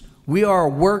entities. We are a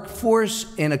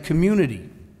workforce and a community.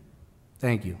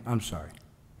 Thank you. I'm sorry.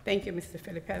 Thank you, Mr.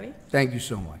 Filippelli. Thank you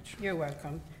so much. You're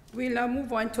welcome. We'll now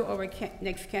move on to our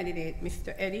next candidate,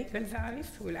 Mr. Eddie Gonzalez,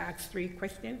 who will ask 3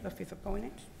 questions of his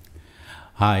opponent.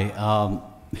 Hi.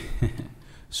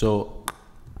 So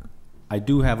I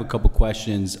do have a couple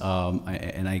questions, I'm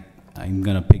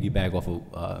going to piggyback off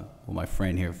of what my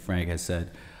friend here, Frank, has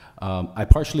said. I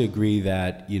partially agree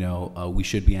that, we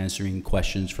should be answering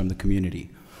questions from the community.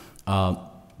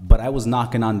 But I was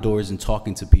knocking on doors and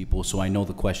talking to people, so I know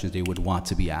the questions they would want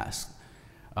to be asked.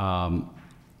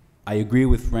 I agree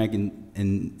with Frank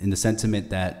in the sentiment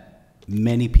that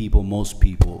many people, most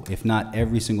people, if not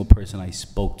every single person I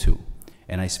spoke to,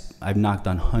 and I've knocked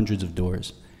on hundreds of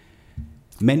doors,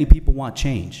 many people want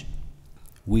change.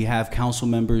 We have council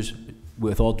members,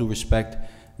 with all due respect,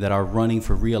 that are running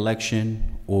for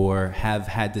re-election or have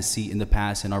had the seat in the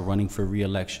past and are running for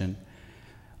re-election.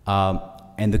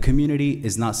 And the community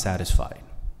is not satisfied.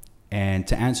 And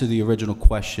to answer the original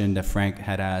question that Frank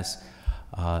had asked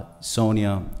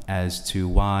Sonia as to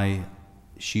why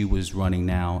she was running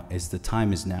now, as the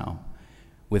time is now.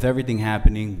 With everything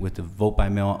happening, with the vote by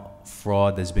mail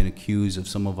fraud that's been accused of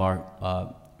some of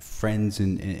our friends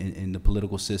in the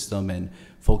political system and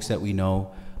folks that we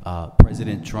know,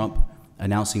 President Trump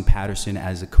announcing Paterson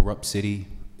as a corrupt city,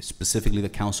 specifically the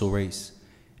council race,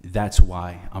 that's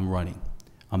why I'm running.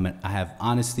 I have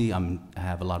honesty, I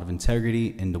have a lot of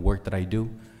integrity in the work that I do.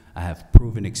 I have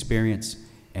proven experience,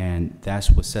 and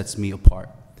that's what sets me apart.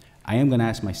 I am gonna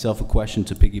ask myself a question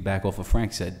to piggyback off what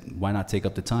Frank said. Why not take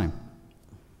up the time?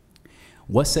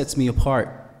 What sets me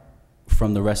apart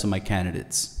from the rest of my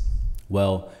candidates?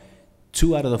 Well,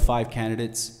 2 out of the 5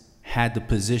 candidates had the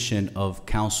position of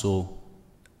council,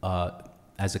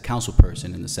 as a council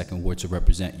person in the 2nd Ward to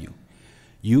represent you.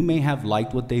 You may have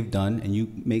liked what they've done and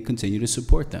you may continue to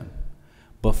support them.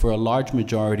 But for a large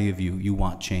majority of you, you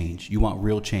want change. You want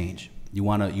real change. You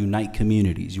want to unite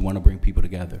communities. You want to bring people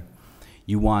together.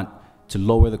 You want to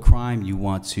lower the crime. You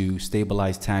want to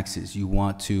stabilize taxes. You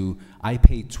want to, I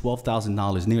paid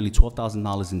 $12,000, nearly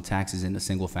 $12,000 in taxes in a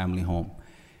single family home.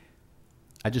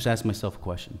 I just asked myself a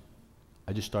question.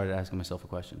 I just started asking myself a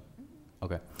question.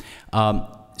 Okay.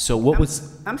 So what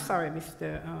was... I'm sorry,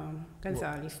 Mr.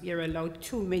 Gonzalez. You're allowed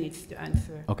 2 minutes to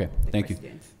answer. Okay, the thank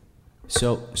questions.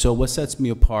 you. So what sets me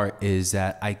apart is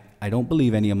that I don't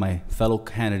believe any of my fellow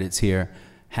candidates here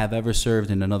have ever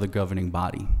served in another governing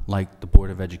body, like the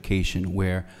Board of Education,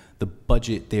 where the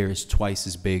budget there is twice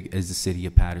as big as the city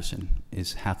of Paterson,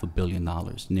 is $500 million,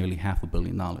 nearly $500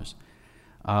 million.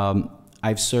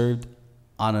 I've served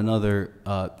on another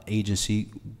agency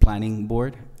planning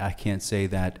board. I can't say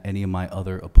that any of my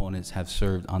other opponents have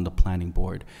served on the planning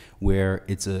board, where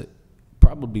it's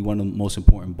probably one of the most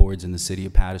important boards in the city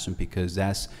of Paterson, because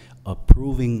that's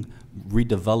approving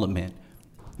redevelopment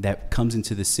that comes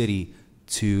into the city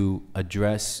to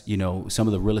address, you know, some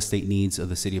of the real estate needs of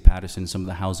the city of Paterson, some of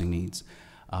the housing needs.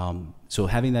 So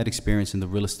having that experience in the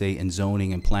real estate and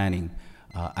zoning and planning,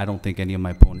 I don't think any of my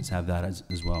opponents have that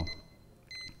as well.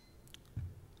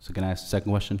 So can I ask the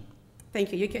second question?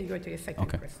 Thank you. You can go to your second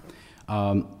Okay.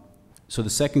 question. So the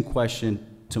second question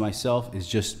to myself is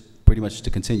just pretty much to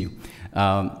continue.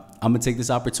 I'm gonna take this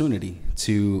opportunity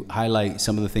to highlight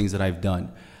some of the things that I've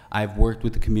done. I've worked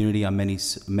with the community on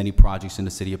many projects in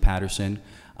the city of Paterson.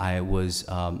 I was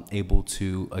able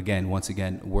to, once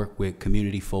again, work with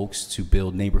community folks to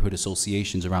build neighborhood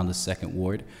associations around the second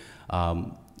ward.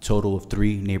 Total of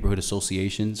 3 neighborhood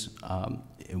associations.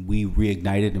 We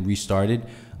reignited and restarted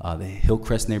the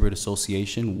Hillcrest Neighborhood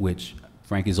Association, which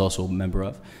Frank is also a member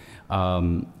of.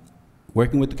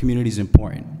 Working with the community is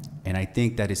important, and I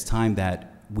think that it's time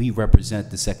that we represent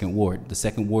the second ward. The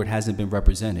second ward hasn't been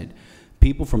represented.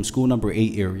 People from school number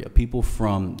 8 area, people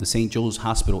from the St. Joe's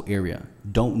Hospital area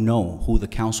don't know who the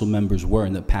council members were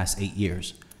in the past 8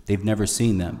 years. They've never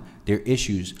seen them. Their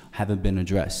issues haven't been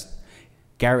addressed.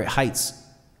 Garrett Heights,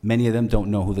 many of them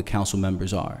don't know who the council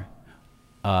members are,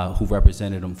 who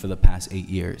represented them for the past 8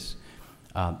 years.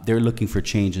 They're looking for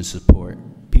change and support.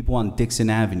 People on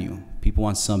Dixon Avenue, people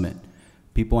on Summit,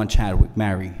 people on Chadwick,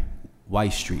 Mary,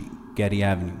 White Street, Getty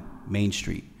Avenue, Main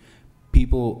Street.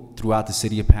 People throughout the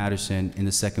city of Paterson in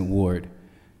the second ward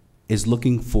is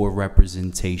looking for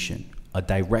representation, a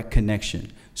direct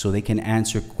connection, so they can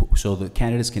answer, so the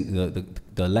candidates can,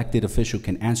 the elected official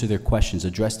can answer their questions,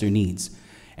 address their needs,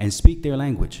 and speak their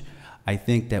language. I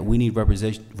think that we need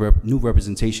new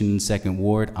representation in the second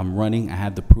ward. I'm running, I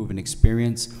have the proven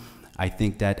experience. I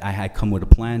think that I had come with a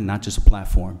plan, not just a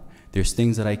platform. There's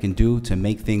things that I can do to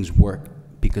make things work,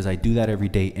 because I do that every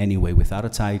day anyway, without a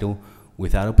title,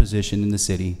 without a position in the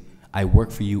city. I work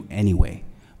for you anyway,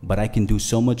 but I can do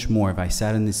so much more if I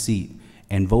sat in the seat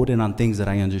and voted on things that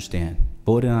I understand,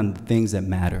 voted on the things that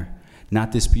matter,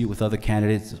 not dispute with other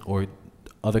candidates or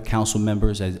other council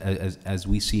members as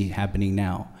we see happening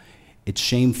now. It's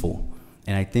shameful,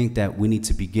 and I think that we need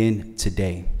to begin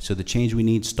today. So the change we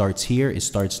need starts here, it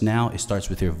starts now, it starts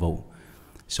with your vote.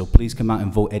 So please come out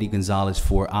and vote Eddie Gonzalez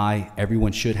for aye.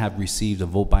 Everyone should have received a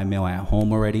vote by mail at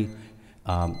home already.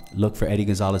 Look for Eddie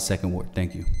Gonzalez, second ward.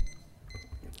 Thank you.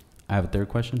 I have a third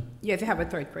question. Yes, I have a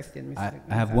third question, Mr.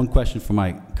 I have one question for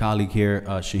my colleague here,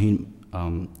 Shaheen,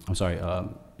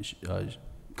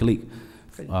 Khalik,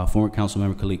 former council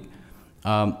member Khalik.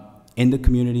 In the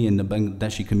community, in the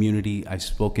Bangladeshi community, I've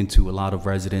spoken to a lot of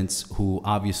residents who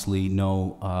obviously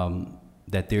know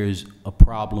that there's a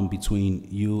problem between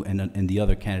you and the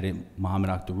other candidate, Mohammed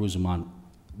Akhtaruzzaman,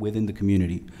 within the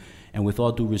community. And with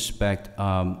all due respect,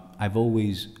 I've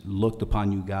always looked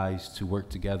upon you guys to work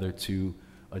together to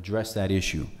address that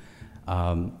issue.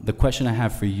 The question I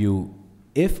have for you,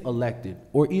 if elected,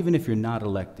 or even if you're not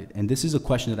elected, and this is a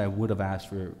question that I would have asked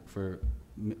for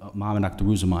Mohammed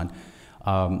Akhtaruzzaman,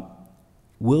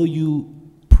 will you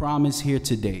promise here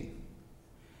today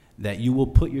that you will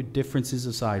put your differences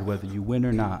aside, whether you win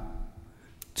or not,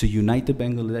 to unite the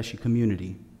Bangladeshi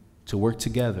community, to work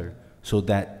together so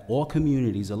that all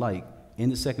communities alike in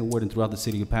the second ward and throughout the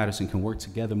city of Paterson can work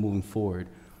together moving forward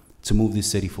to move this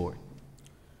city forward?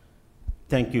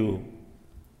 Thank you,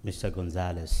 Mr.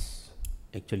 Gonzalez.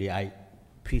 Actually, I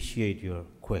appreciate your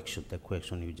question, the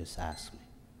question you just asked me.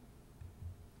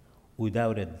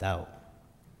 Without a doubt,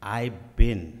 I've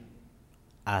been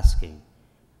asking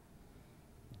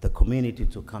the community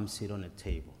to come sit on a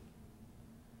table.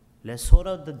 Let's sort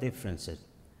out the differences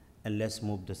and let's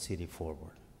move the city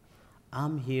forward.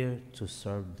 I'm here to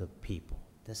serve the people.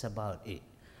 That's about it.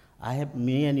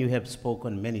 Me and you have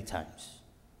spoken many times.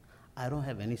 I don't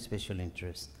have any special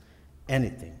interest,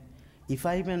 anything. If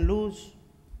I even lose,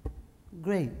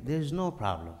 great, there's no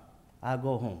problem. I'll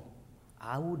go home.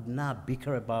 I would not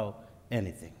bicker about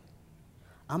anything.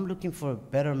 I'm looking for a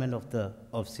betterment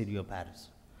of city of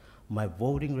Paterson. My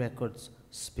voting records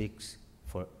speaks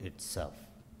for itself.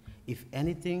 If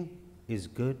anything is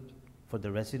good for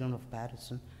the resident of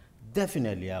Paterson,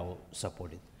 definitely I will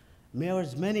support it.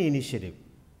 Mayor's many initiatives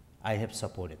I have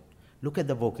supported. Look at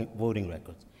the voting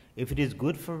records. If it is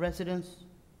good for residents,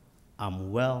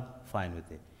 I'm fine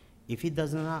with it. If it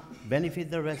does not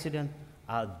benefit the resident,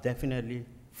 I'll definitely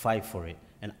fight for it,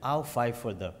 and I'll fight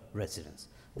for the residents.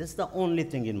 That's the only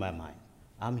thing in my mind.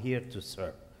 I'm here to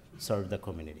serve the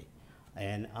community.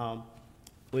 And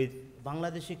with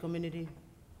Bangladeshi community,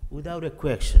 without a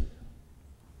question,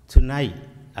 today,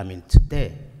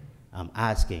 I'm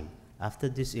asking, after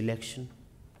this election,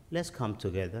 let's come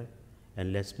together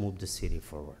and let's move the city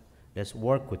forward. Let's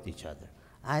work with each other.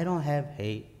 I don't have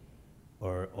hate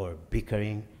or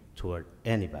bickering toward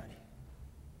anybody.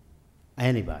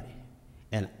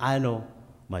 And I know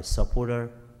my supporter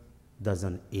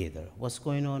doesn't either. What's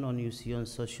going on you see on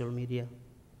social media?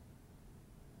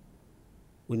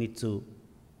 We need to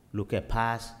look at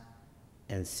past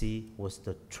and see what's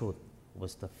the truth,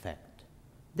 what's the fact.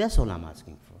 That's all I'm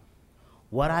asking for.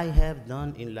 What I have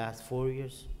done in last 4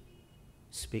 years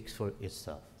speaks for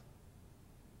itself.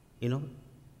 You know,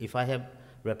 if I have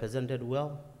represented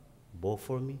well, vote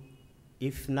for me.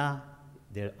 If not,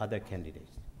 there are other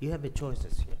candidates. You have a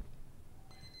choices here.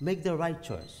 Make the right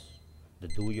choice.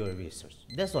 Do your research.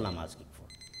 That's all I'm asking for.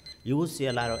 You will see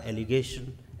a lot of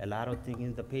allegation, a lot of things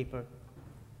in the paper.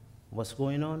 What's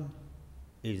going on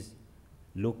is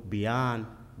look beyond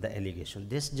the allegation.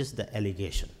 This is just the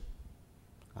allegation.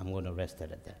 I'm going to rest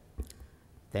it at that.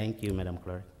 Thank you, Madam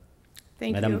Clerk.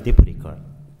 Thank Madam you. Deputy Clerk.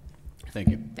 Thank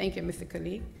you. Thank you, Mr.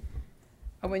 Khalid.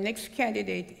 Our next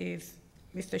candidate is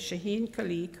Mr. Shaheen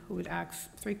Khalid, who will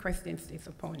ask 3 questions to his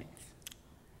opponents.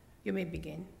 You may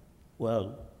begin.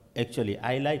 Well, actually,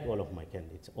 I like all of my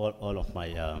candidates, all of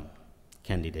my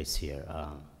candidates here.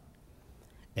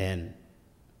 And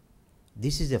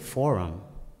this is a forum,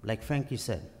 like Frankie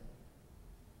said,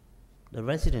 the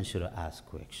residents should ask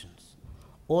questions.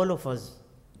 All of us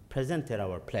presented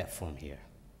our platform here,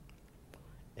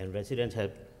 and residents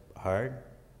have heard,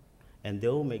 and they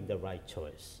will make the right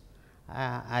choice.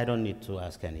 I don't need to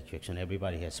ask any question.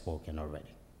 Everybody has spoken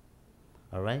already.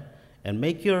 All right? And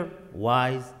make your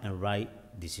wise and right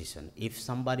decision. If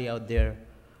somebody out there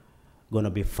gonna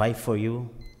be fight for you,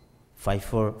 fight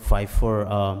for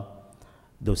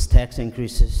those tax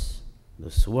increases,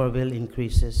 those sewer bill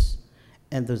increases,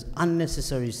 and those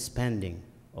unnecessary spending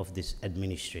of this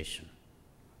administration.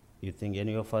 You think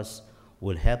any of us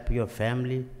will help your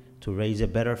family to raise a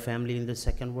better family in the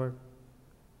second world?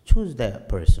 Choose that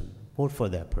person, vote for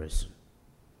that person.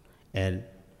 And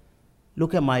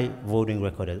look at my voting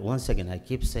record. Once again, I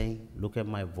keep saying, look at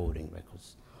my voting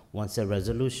records. Once a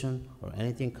resolution or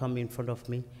anything come in front of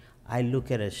me, I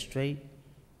look at it straight.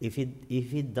 If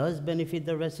it does benefit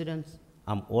the residents,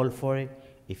 I'm all for it.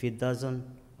 If it doesn't,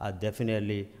 I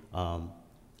definitely,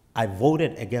 I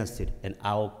voted against it, and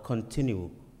I'll continue.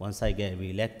 Once I get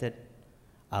reelected,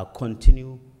 I'll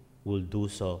continue, will do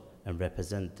so, and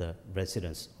represent the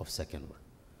residents of Second Ward.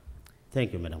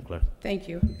 Thank you, Madam Clerk. Thank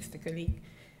you, Mr. Khalid.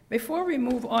 Before we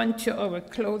move on to our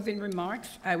closing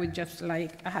remarks, I would just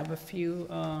like, I have a few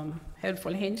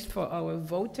helpful hints for our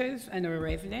voters and our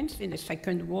residents in the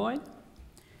Second Ward.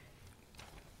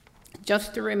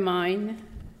 Just to remind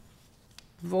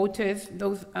voters,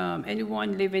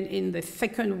 anyone living in the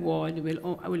Second Ward will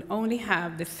only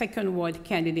have the Second Ward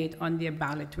candidate on their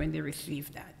ballot when they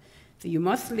receive that. So you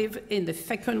must live in the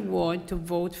Second Ward to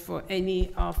vote for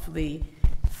any of the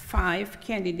 5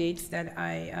 candidates that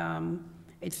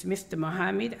it's Mr.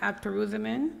 Mohammed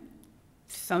Akhtaruzaman,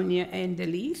 Sonia N.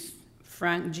 Delis,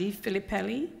 Frank G.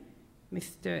 Filippelli,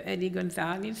 Mr. Eddie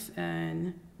Gonzalez,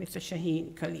 and Mr.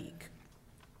 Shaheen Khalid.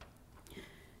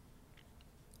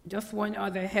 Just one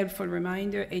other helpful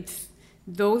reminder, it's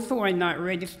those who are not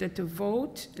registered to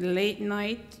vote, late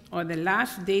night or the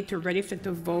last day to register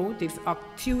to vote is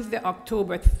Tuesday,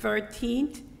 October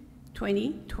 13th,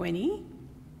 2020.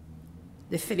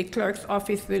 The city clerk's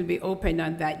office will be open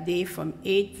on that day from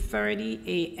 8:30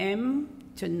 a.m.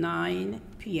 to 9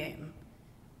 p.m.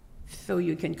 So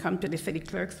you can come to the city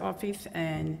clerk's office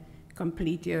and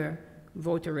complete your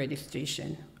voter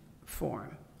registration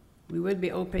form. We will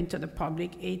be open to the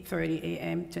public 8:30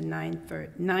 a.m. to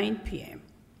 9 p.m.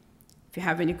 If you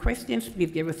have any questions,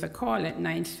 please give us a call at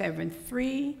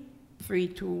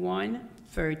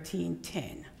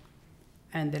 973-321-1310.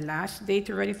 And the last day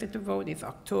to register to vote is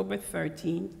October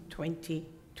 13,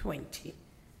 2020,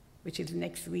 which is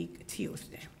next week,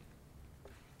 Tuesday.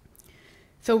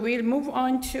 So we'll move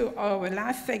on to our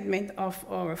last segment of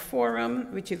our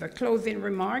forum, which is our closing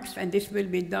remarks, and this will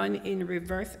be done in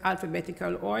reverse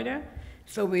alphabetical order.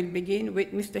 So we'll begin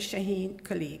with Mr. Shaheen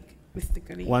Khalid. Mr.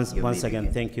 Khalid, Once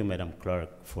again, thank you, Madam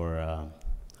Clerk, for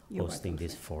hosting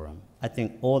this forum. I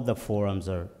think all the forums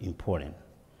are important.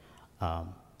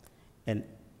 And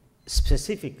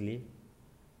specifically,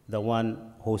 the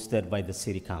one hosted by the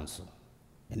City Council.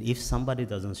 And if somebody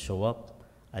doesn't show up,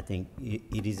 I think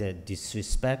it is a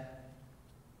disrespect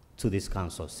to this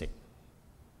council seat.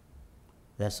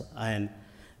 And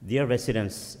dear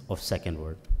residents of Second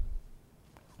Ward,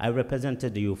 I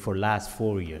represented you for last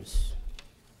 4 years.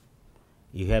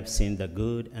 You have seen the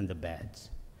good and the bad.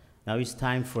 Now it's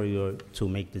time for you to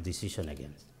make the decision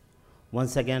again.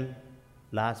 Once again,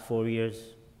 last 4 years,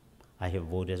 I have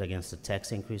voted against the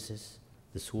tax increases,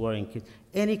 the sewer increase,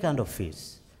 any kind of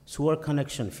fees, sewer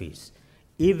connection fees.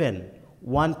 Even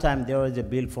one time there was a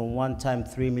bill for one-time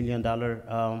 $3 million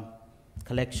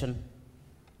collection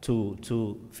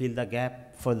to fill the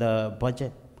gap for the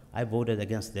budget. I voted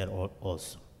against that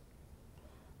also.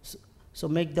 So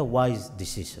make the wise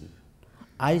decision.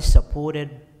 I supported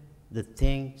the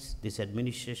things this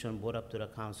administration brought up to the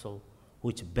council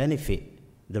which benefit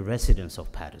the residents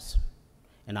of Paterson.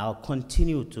 And I'll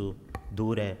continue to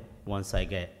do that once I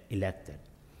get elected.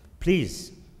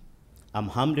 Please, I'm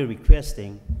humbly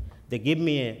requesting they give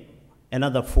me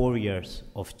another 4 years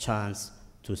of chance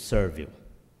to serve you.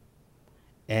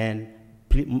 And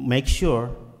make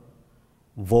sure,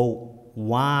 vote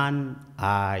one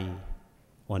aye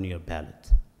on your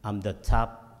ballot. I'm the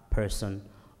top person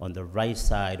on the right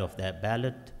side of that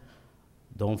ballot.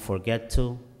 Don't forget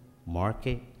to mark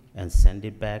it and send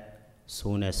it back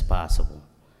soon as possible.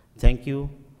 Thank you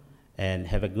and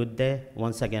have a good day.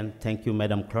 Once again, thank you,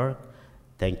 Madam Clerk.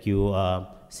 Thank you,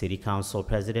 City Council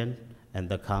President and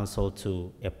the Council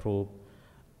to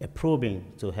approving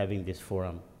to having this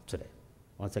forum today.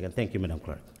 Once again, thank you, Madam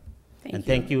Clerk.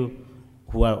 Thank you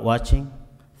who are watching.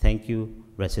 Thank you,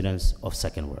 residents of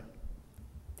Second Ward.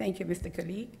 Thank you, Mr.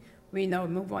 Khalid. We now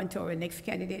move on to our next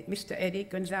candidate, Mr. Eddie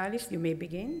Gonzalez. You may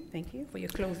begin. Thank you for your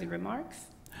closing remarks.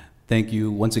 Thank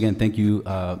you. Once again, thank you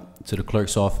to the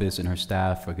clerk's office and her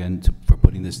staff, again, for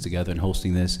putting this together and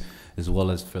hosting this, as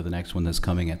well as for the next one that's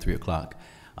coming at 3 o'clock.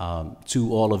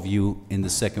 To all of you in the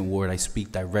Second Ward, I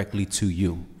speak directly to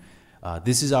you.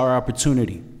 This is our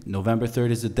opportunity. November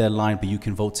 3rd is the deadline, but you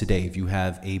can vote today. If you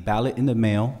have a ballot in the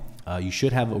mail, you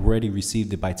should have already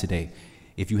received it by today.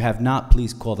 If you have not,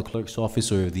 please call the clerk's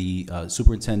office or the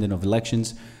superintendent of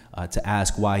elections to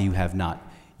ask why you have not.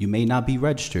 You may not be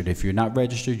registered. If you're not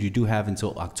registered, you do have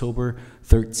until October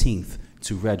 13th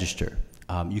to register.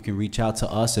 You can reach out to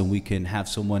us and we can have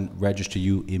someone register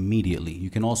you immediately. You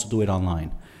can also do it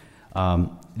online.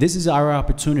 This is our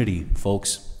opportunity,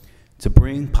 folks, to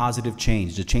bring positive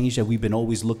change, the change that we've been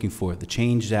always looking for, the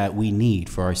change that we need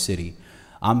for our city.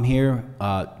 I'm here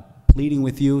pleading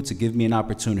with you to give me an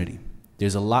opportunity.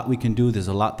 There's a lot we can do. There's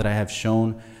a lot that I have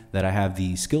shown that I have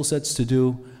the skill sets to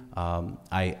do.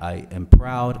 I am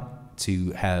proud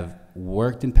to have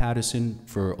worked in Paterson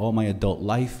for all my adult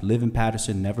life, live in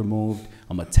Paterson, never moved.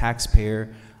 I'm a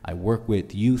taxpayer. I work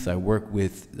with youth. I work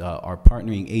with our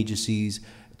partnering agencies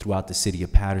throughout the city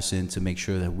of Paterson to make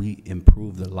sure that we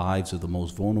improve the lives of the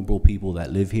most vulnerable people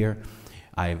that live here.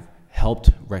 I've helped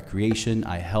recreation.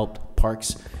 I helped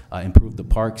parks, improve the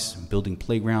parks, building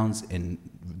playgrounds in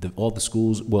all the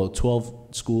schools, well,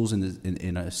 12 schools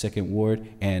in a Second Ward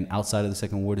and outside of the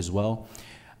Second Ward as well,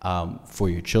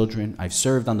 for your children. I've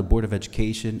served on the Board of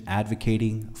Education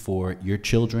advocating for your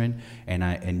children,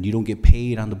 and you don't get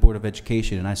paid on the Board of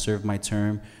Education, and I served my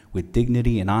term with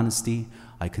dignity and honesty.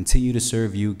 I continue to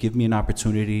serve you. Give me an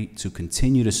opportunity to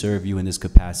continue to serve you in this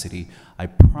capacity. I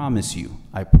promise you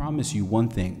one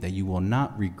thing, that you will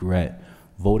not regret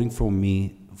voting for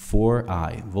me,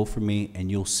 vote for me,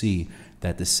 and you'll see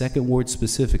that the Second Ward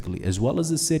specifically, as well as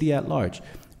the city at large,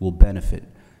 will benefit.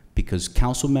 Because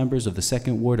council members of the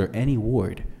Second Ward or any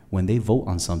ward, when they vote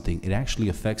on something, it actually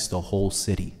affects the whole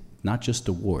city, not just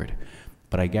the ward.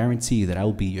 But I guarantee that I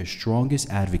will be your strongest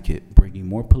advocate, bringing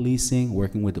more policing,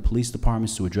 working with the police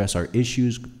departments to address our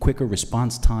issues, quicker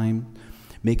response time,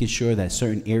 making sure that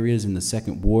certain areas in the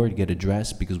Second Ward get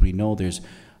addressed, because we know there's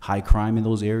high crime in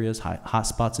those areas, hot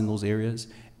spots in those areas.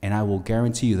 And I will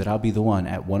guarantee you that I'll be the one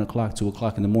at 1 o'clock, 2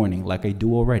 o'clock in the morning, like I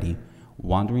do already,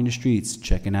 wandering the streets,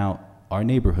 checking out our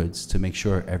neighborhoods to make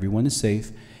sure everyone is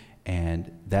safe.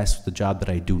 And that's the job that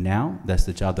I do now. That's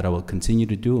the job that I will continue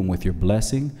to do. And with your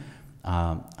blessing,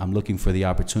 I'm looking for the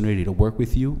opportunity to work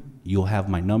with you. You'll have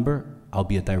my number. I'll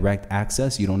be a direct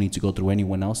access. You don't need to go through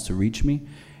anyone else to reach me.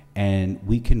 And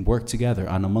we can work together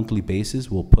on a monthly basis.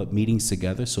 We'll put meetings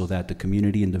together so that the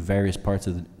community in the various parts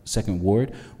of the Second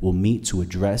Ward will meet to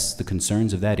address the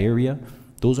concerns of that area.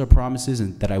 Those are promises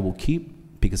that I will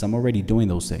keep, because I'm already doing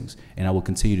those things, and I will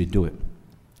continue to do it.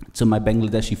 To my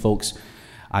Bangladeshi folks,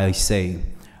 I say,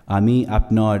 Ami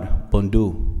apnad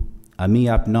bondu, Ami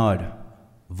apnad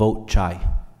vote chai.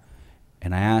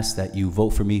 And I ask that you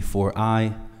vote for me, for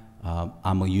I'm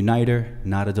a uniter,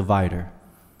 not a divider.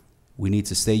 We need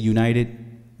to stay united.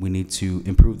 We need to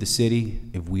improve the city.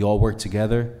 If we all work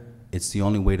together, it's the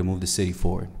only way to move the city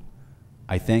forward.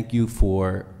 I thank you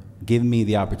for giving me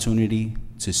the opportunity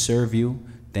to serve you,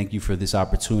 Thank you for this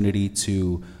opportunity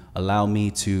to allow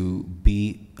me to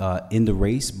be in the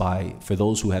race for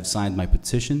those who have signed my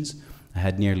petitions. I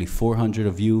had nearly 400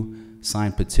 of you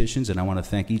sign petitions, and I want to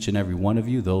thank each and every one of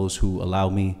you, those who allow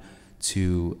me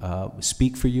to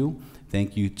speak for you.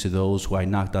 Thank you to those who I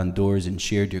knocked on doors and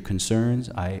shared your concerns.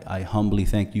 I humbly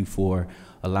thank you for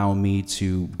allowing me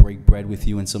to break bread with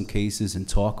you in some cases and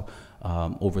talk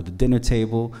over the dinner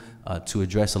table to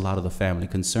address a lot of the family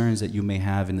concerns that you may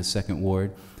have in the Second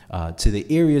Ward. To the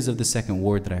areas of the Second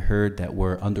Ward that I heard that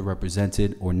were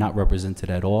underrepresented or not represented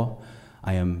at all,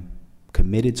 I am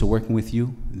committed to working with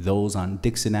you. Those on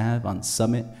Dixon Ave, on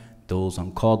Summit, those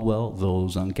on Caldwell,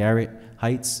 those on Garrett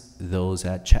Heights, those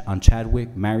on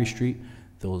Chadwick, Mary Street,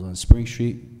 those on Spring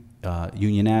Street,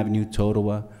 Union Avenue,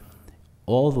 Totowa,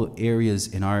 all the areas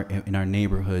in our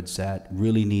neighborhoods that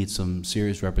really need some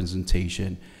serious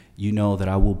representation. You know that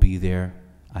I will be there.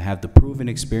 I have the proven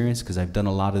experience because I've done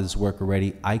a lot of this work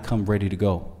already. I come ready to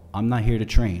go. I'm not here to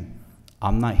train.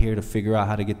 I'm not here to figure out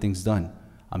how to get things done.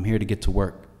 I'm here to get to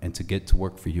work and to get to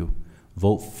work for you.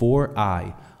 Vote for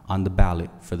I on the ballot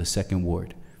for the Second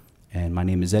Ward. And my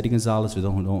name is Eddie Gonzalez. For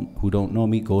those who don't know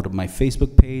me, go to my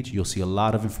Facebook page. You'll see a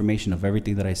lot of information of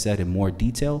everything that I said in more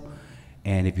detail.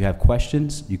 And if you have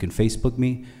questions, you can Facebook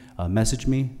me, message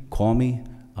me, call me.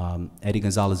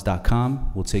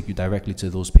 EddieGonzalez.com will take you directly to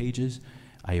those pages.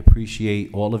 I appreciate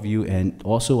all of you. And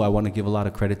also, I want to give a lot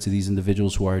of credit to these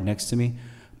individuals who are next to me,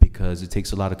 because it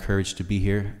takes a lot of courage to be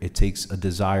here. It takes a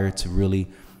desire to really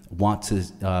want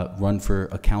to run for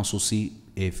a council seat.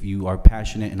 If you are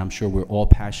passionate, and I'm sure we're all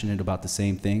passionate about the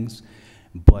same things,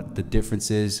 but the difference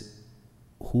is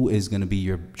who is going to be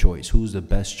your choice? Who's the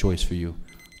best choice for you?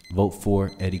 Vote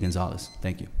for Eddie Gonzalez.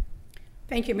 Thank you.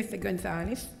 Thank you, Mr.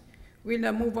 Gonzalez. We'll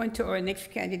now move on to our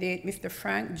next candidate, Mr.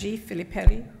 Frank G.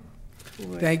 Filippelli.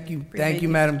 Thank you,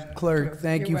 Madam Clerk.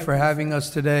 Thank you for having us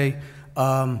today.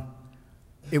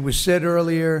 It was said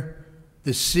earlier,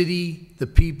 the city, the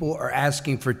people are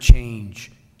asking for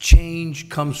change. Change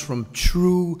comes from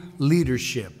true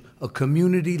leadership, a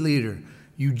community leader.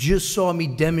 You just saw me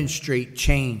demonstrate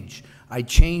change. I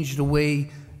changed the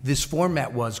way this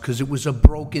format was because it was a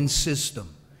broken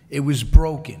system. It was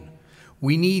broken.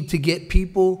 We need to get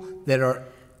people that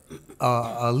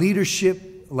are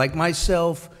leadership like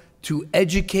myself to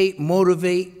educate,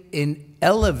 motivate, and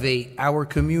elevate our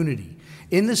community.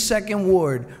 In the Second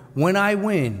Ward, when I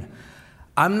win,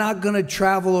 I'm not going to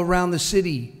travel around the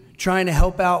city trying to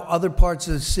help out other parts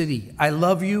of the city. I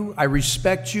love you. I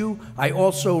respect you. I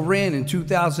also ran in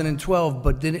 2012,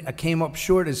 but I came up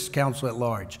short as council at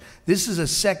large. This is a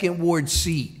Second Ward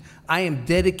seat. I am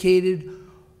dedicated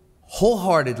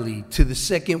wholeheartedly to the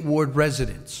Second Ward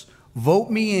residents. Vote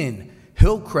me in.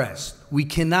 Hillcrest. We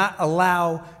cannot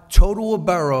allow Totowa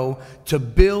Borough to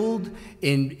build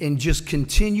and just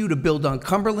continue to build on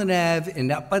Cumberland Ave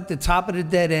and up at the top of the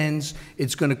dead ends.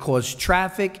 It's going to cause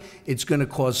traffic. It's going to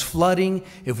cause flooding.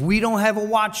 If we don't have a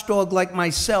watchdog like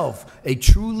myself, a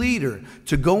true leader,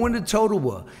 to go into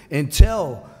Totowa and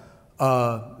tell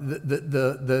the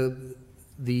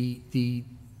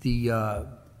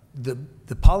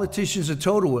politicians of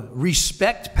Totowa,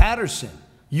 respect Paterson.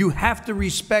 You have to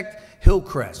respect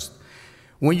Hillcrest.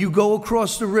 When you go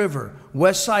across the river,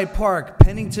 Westside Park,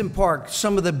 Pennington Park,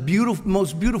 some of the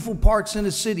most beautiful parks in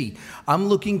the city, I'm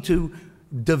looking to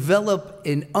develop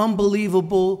an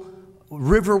unbelievable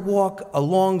river walk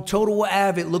along Totowa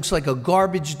Ave. It looks like a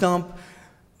garbage dump.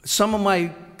 Some of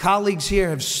my colleagues here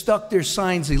have stuck their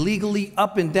signs illegally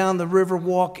up and down the river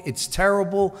walk. It's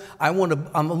terrible.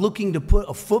 I'm looking to put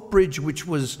a footbridge, which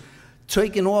was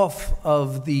taken off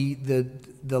of the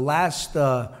last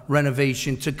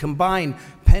renovation, to combine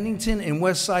Pennington and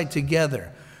Westside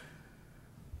together.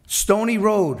 Stony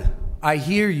Road, I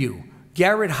hear you.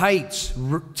 Garrett Heights,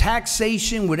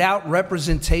 taxation without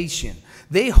representation.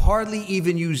 They hardly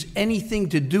even use anything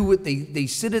to do with it. They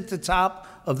sit at the top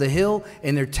of the hill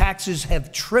and their taxes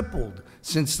have tripled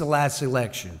since the last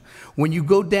election. When you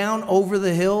go down over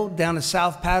the hill, down to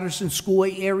South Paterson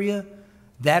Schoolway area,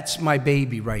 that's my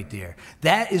baby right there.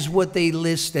 That is what they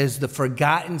list as the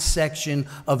forgotten section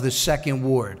of the Second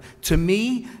Ward. To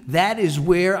me, that is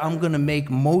where I'm going to make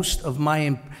most of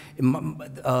my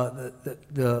the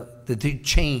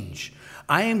change.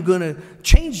 I am going to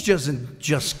change. Doesn't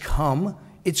just come;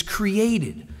 it's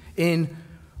created. And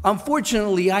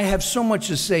unfortunately, I have so much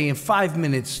to say, and 5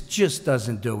 minutes just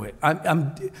doesn't do it.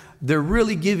 They're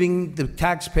really giving the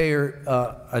taxpayer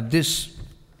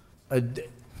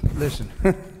listen,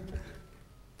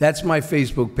 That's my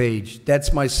Facebook page.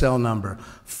 That's my cell number.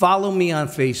 Follow me on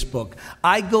Facebook.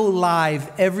 I go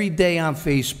live every day on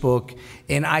Facebook,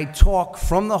 and I talk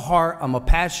from the heart. I'm a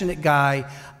passionate guy.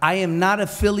 I am not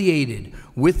affiliated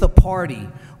with a party,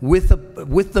 with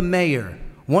the mayor.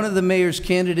 One of the mayor's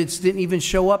candidates didn't even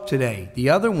show up today.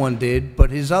 The other one did, but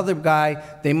his other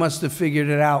guy, they must have figured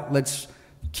it out. Let's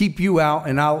keep you out,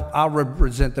 and I'll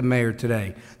represent the mayor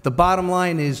today. The bottom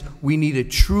line is we need a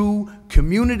true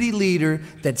community leader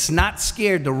that's not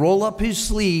scared to roll up his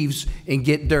sleeves and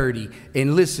get dirty.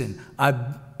 And listen,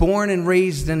 I'm born and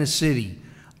raised in a city.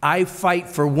 I fight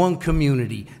for one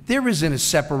community. There isn't a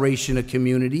separation of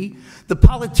community. The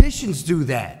politicians do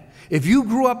that. If you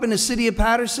grew up in the city of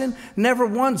Paterson, never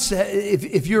once,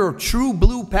 if you're a true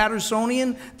blue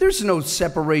Patersonian, there's no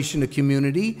separation of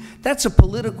community. That's a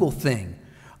political thing.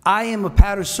 I am a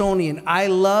Patersonian. I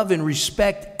love and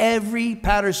respect every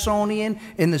Patersonian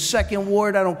in the 2nd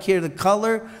Ward. I don't care the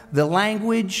color, the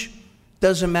language,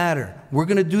 doesn't matter. We're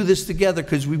going to do this together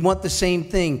because we want the same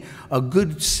thing, a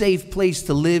good, safe place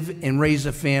to live and raise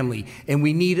a family. And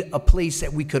we need a place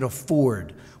that we could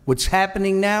afford. What's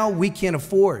happening now, we can't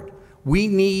afford. We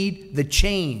need the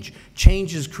change.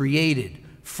 Change is created.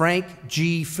 Frank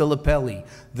G. Filippelli,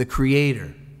 the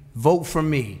creator. Vote for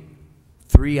me.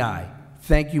 3-I.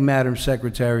 Thank you, Madam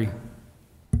Secretary.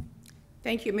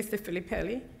 Thank you, Mr.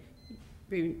 Filippelli.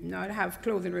 We now have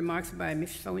closing remarks by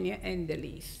Ms. Sonia and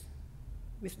Delise.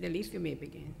 Ms. Delise, you may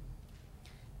begin.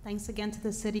 Thanks again to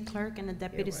the city clerk and the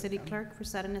deputy city clerk for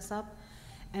setting this up,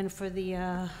 and for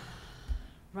the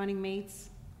running mates.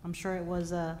 I'm sure it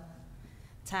was a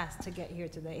task to get here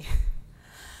today.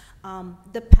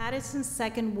 The Paterson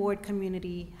 2nd Ward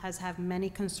community has had many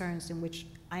concerns in which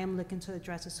I am looking to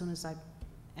address as soon as I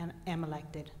am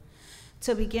elected.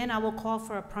 To begin, I will call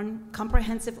for a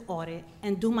comprehensive audit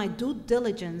and do my due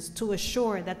diligence to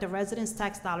assure that the residents'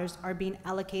 tax dollars are being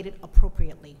allocated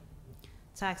appropriately.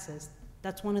 Taxes,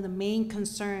 that's one of the main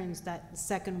concerns that the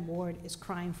 2nd Ward is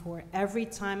crying for. Every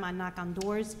time I knock on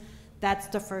doors, that's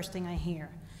the first thing I hear.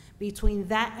 Between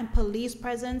that and police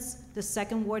presence, the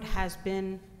 2nd Ward has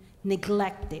been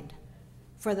neglected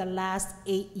for the last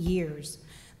 8 years.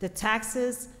 The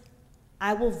taxes,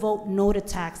 I will vote no to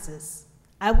taxes.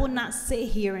 I will not sit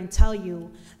here and tell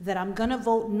you that I'm gonna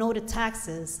vote no to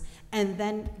taxes and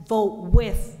then vote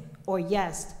with or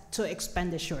yes to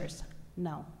expenditures.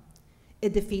 No,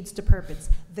 it defeats the purpose.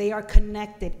 They are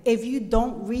connected. If you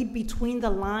don't read between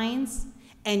the lines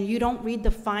and you don't read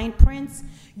the fine prints,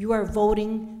 you are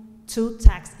voting to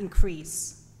tax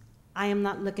increase. I am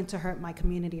not looking to hurt my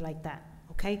community like that,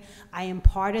 okay? I am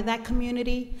part of that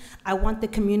community. I want the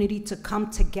community to come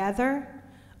together,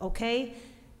 okay?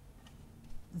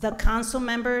 The council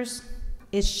members,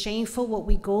 it's shameful what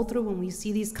we go through when we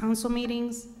see these council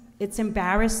meetings. It's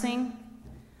embarrassing,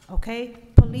 okay?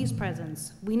 Police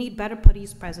presence, we need better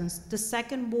police presence. The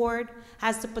 2nd Ward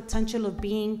has the potential of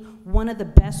being one of the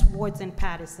best wards in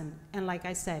Paterson. And like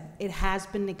I said, it has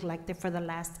been neglected for the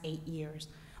last 8 years,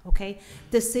 okay?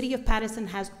 The city of Paterson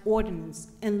has ordinance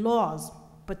and laws,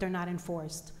 but they're not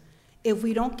enforced. If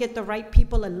we don't get the right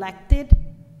people elected,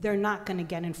 they're not gonna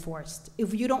get enforced.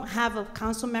 If you don't have a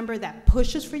council member that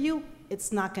pushes for you,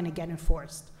 it's not gonna get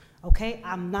enforced, okay?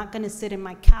 I'm not gonna sit in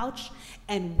my couch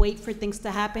and wait for things to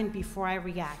happen before I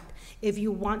react. If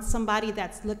you want somebody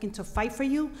that's looking to fight for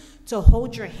you, to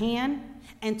hold your hand,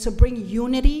 and to bring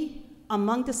unity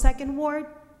among the 2nd Ward,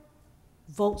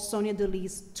 vote Sonia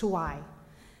Delise 2-I.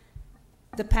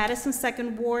 The Paterson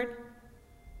 2nd Ward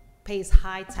pays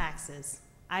high taxes.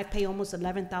 I pay almost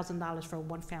 $11,000 for a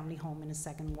one-family home in the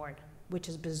 2nd Ward, which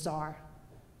is bizarre,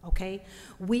 okay?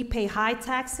 We pay high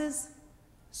taxes,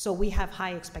 so we have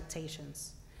high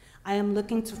expectations. I am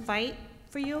looking to fight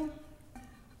for you,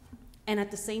 and at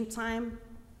the same time,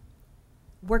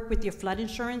 work with your flood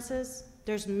insurances.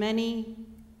 There's many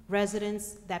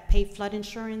residents that pay flood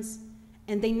insurance,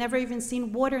 and they never even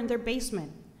seen water in their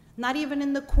basement, not even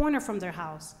in the corner from their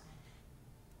house.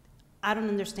 I don't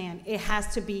understand. It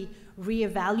has to be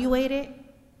reevaluated.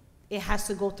 It has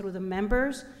to go through the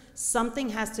members. Something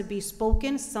has to be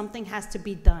spoken. Something has to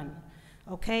be done,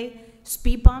 okay?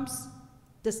 Speed bumps,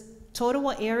 this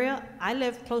Totowa area, I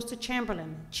live close to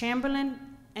Chamberlain. Chamberlain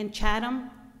and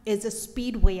Chatham is a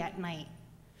speedway at night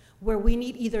where we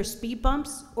need either speed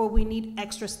bumps or we need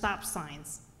extra stop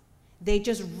signs. They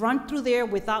just run through there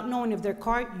without knowing if their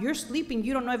car, you're sleeping,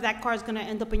 you don't know if that car is gonna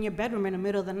end up in your bedroom in the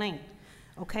middle of the night.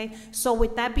 Okay, so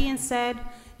with that being said,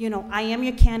 you know, I am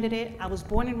your candidate. I was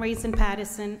born and raised in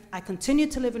Paterson. I continue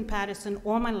to live in Paterson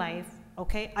all my life,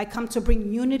 okay? I come to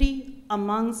bring unity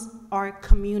amongst our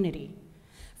community.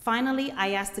 Finally,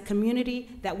 I ask the community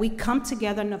that we come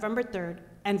together November 3rd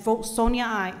and vote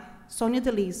Sonia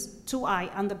DeLise, 2-I,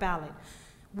 on the ballot.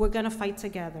 We're gonna fight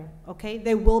together, okay?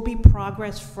 There will be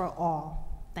progress for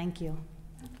all. Thank you.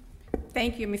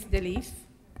 Thank you, Ms. DeLise.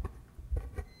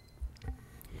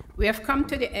 We have come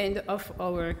to the end of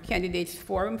our candidates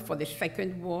forum for the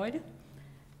second ward,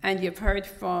 and you've heard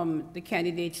from the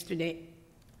candidates today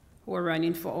who are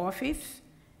running for office.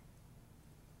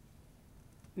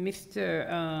 Mr.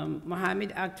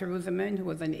 Mohammed Akhtaruzaman, who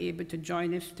was unable to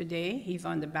join us today, he's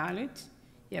on the ballot.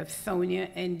 You have Sonia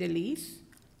N. DeLise,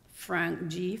 Frank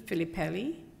G.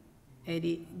 Filippelli,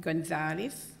 Eddie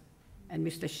Gonzalez, and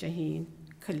Mr. Shaheen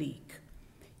Khalik.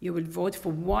 You will vote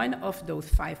for one of those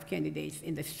 5 candidates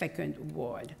in the second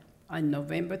ward on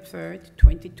November 3rd,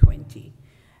 2020.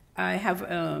 I have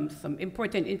some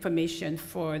important information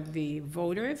for the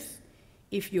voters.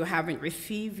 If you haven't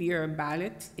received your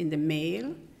ballot in the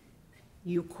mail,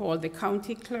 you call the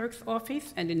county clerk's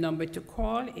office, and the number to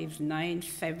call is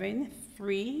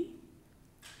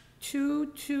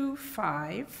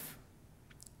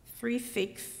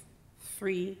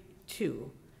 973-225-3632.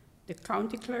 The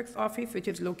county clerk's office, which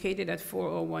is located at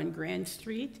 401 Grand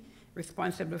Street,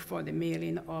 responsible for the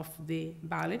mailing of the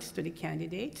ballots to the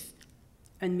candidates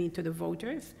and to the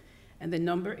voters. And the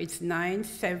number is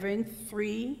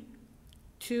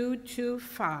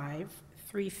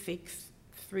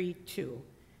 973-225-3632.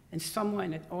 And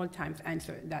someone at all times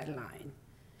answer that line.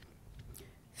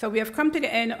 So we have come to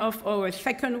the end of our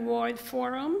second ward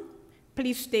forum.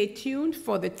 Please stay tuned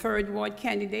for the third ward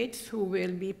candidates who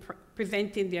will be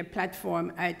presenting their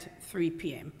platform at 3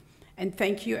 p.m. And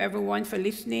thank you everyone for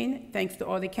listening. Thanks to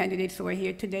all the candidates who are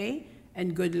here today,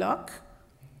 and good luck.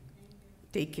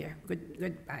 Take care.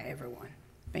 Goodbye everyone.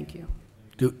 Thank you.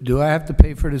 Do I have to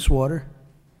pay for this water?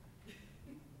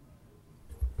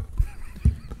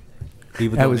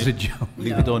 That was a joke.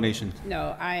 Leave a donation.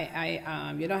 No,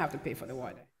 you don't have to pay for the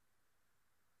water.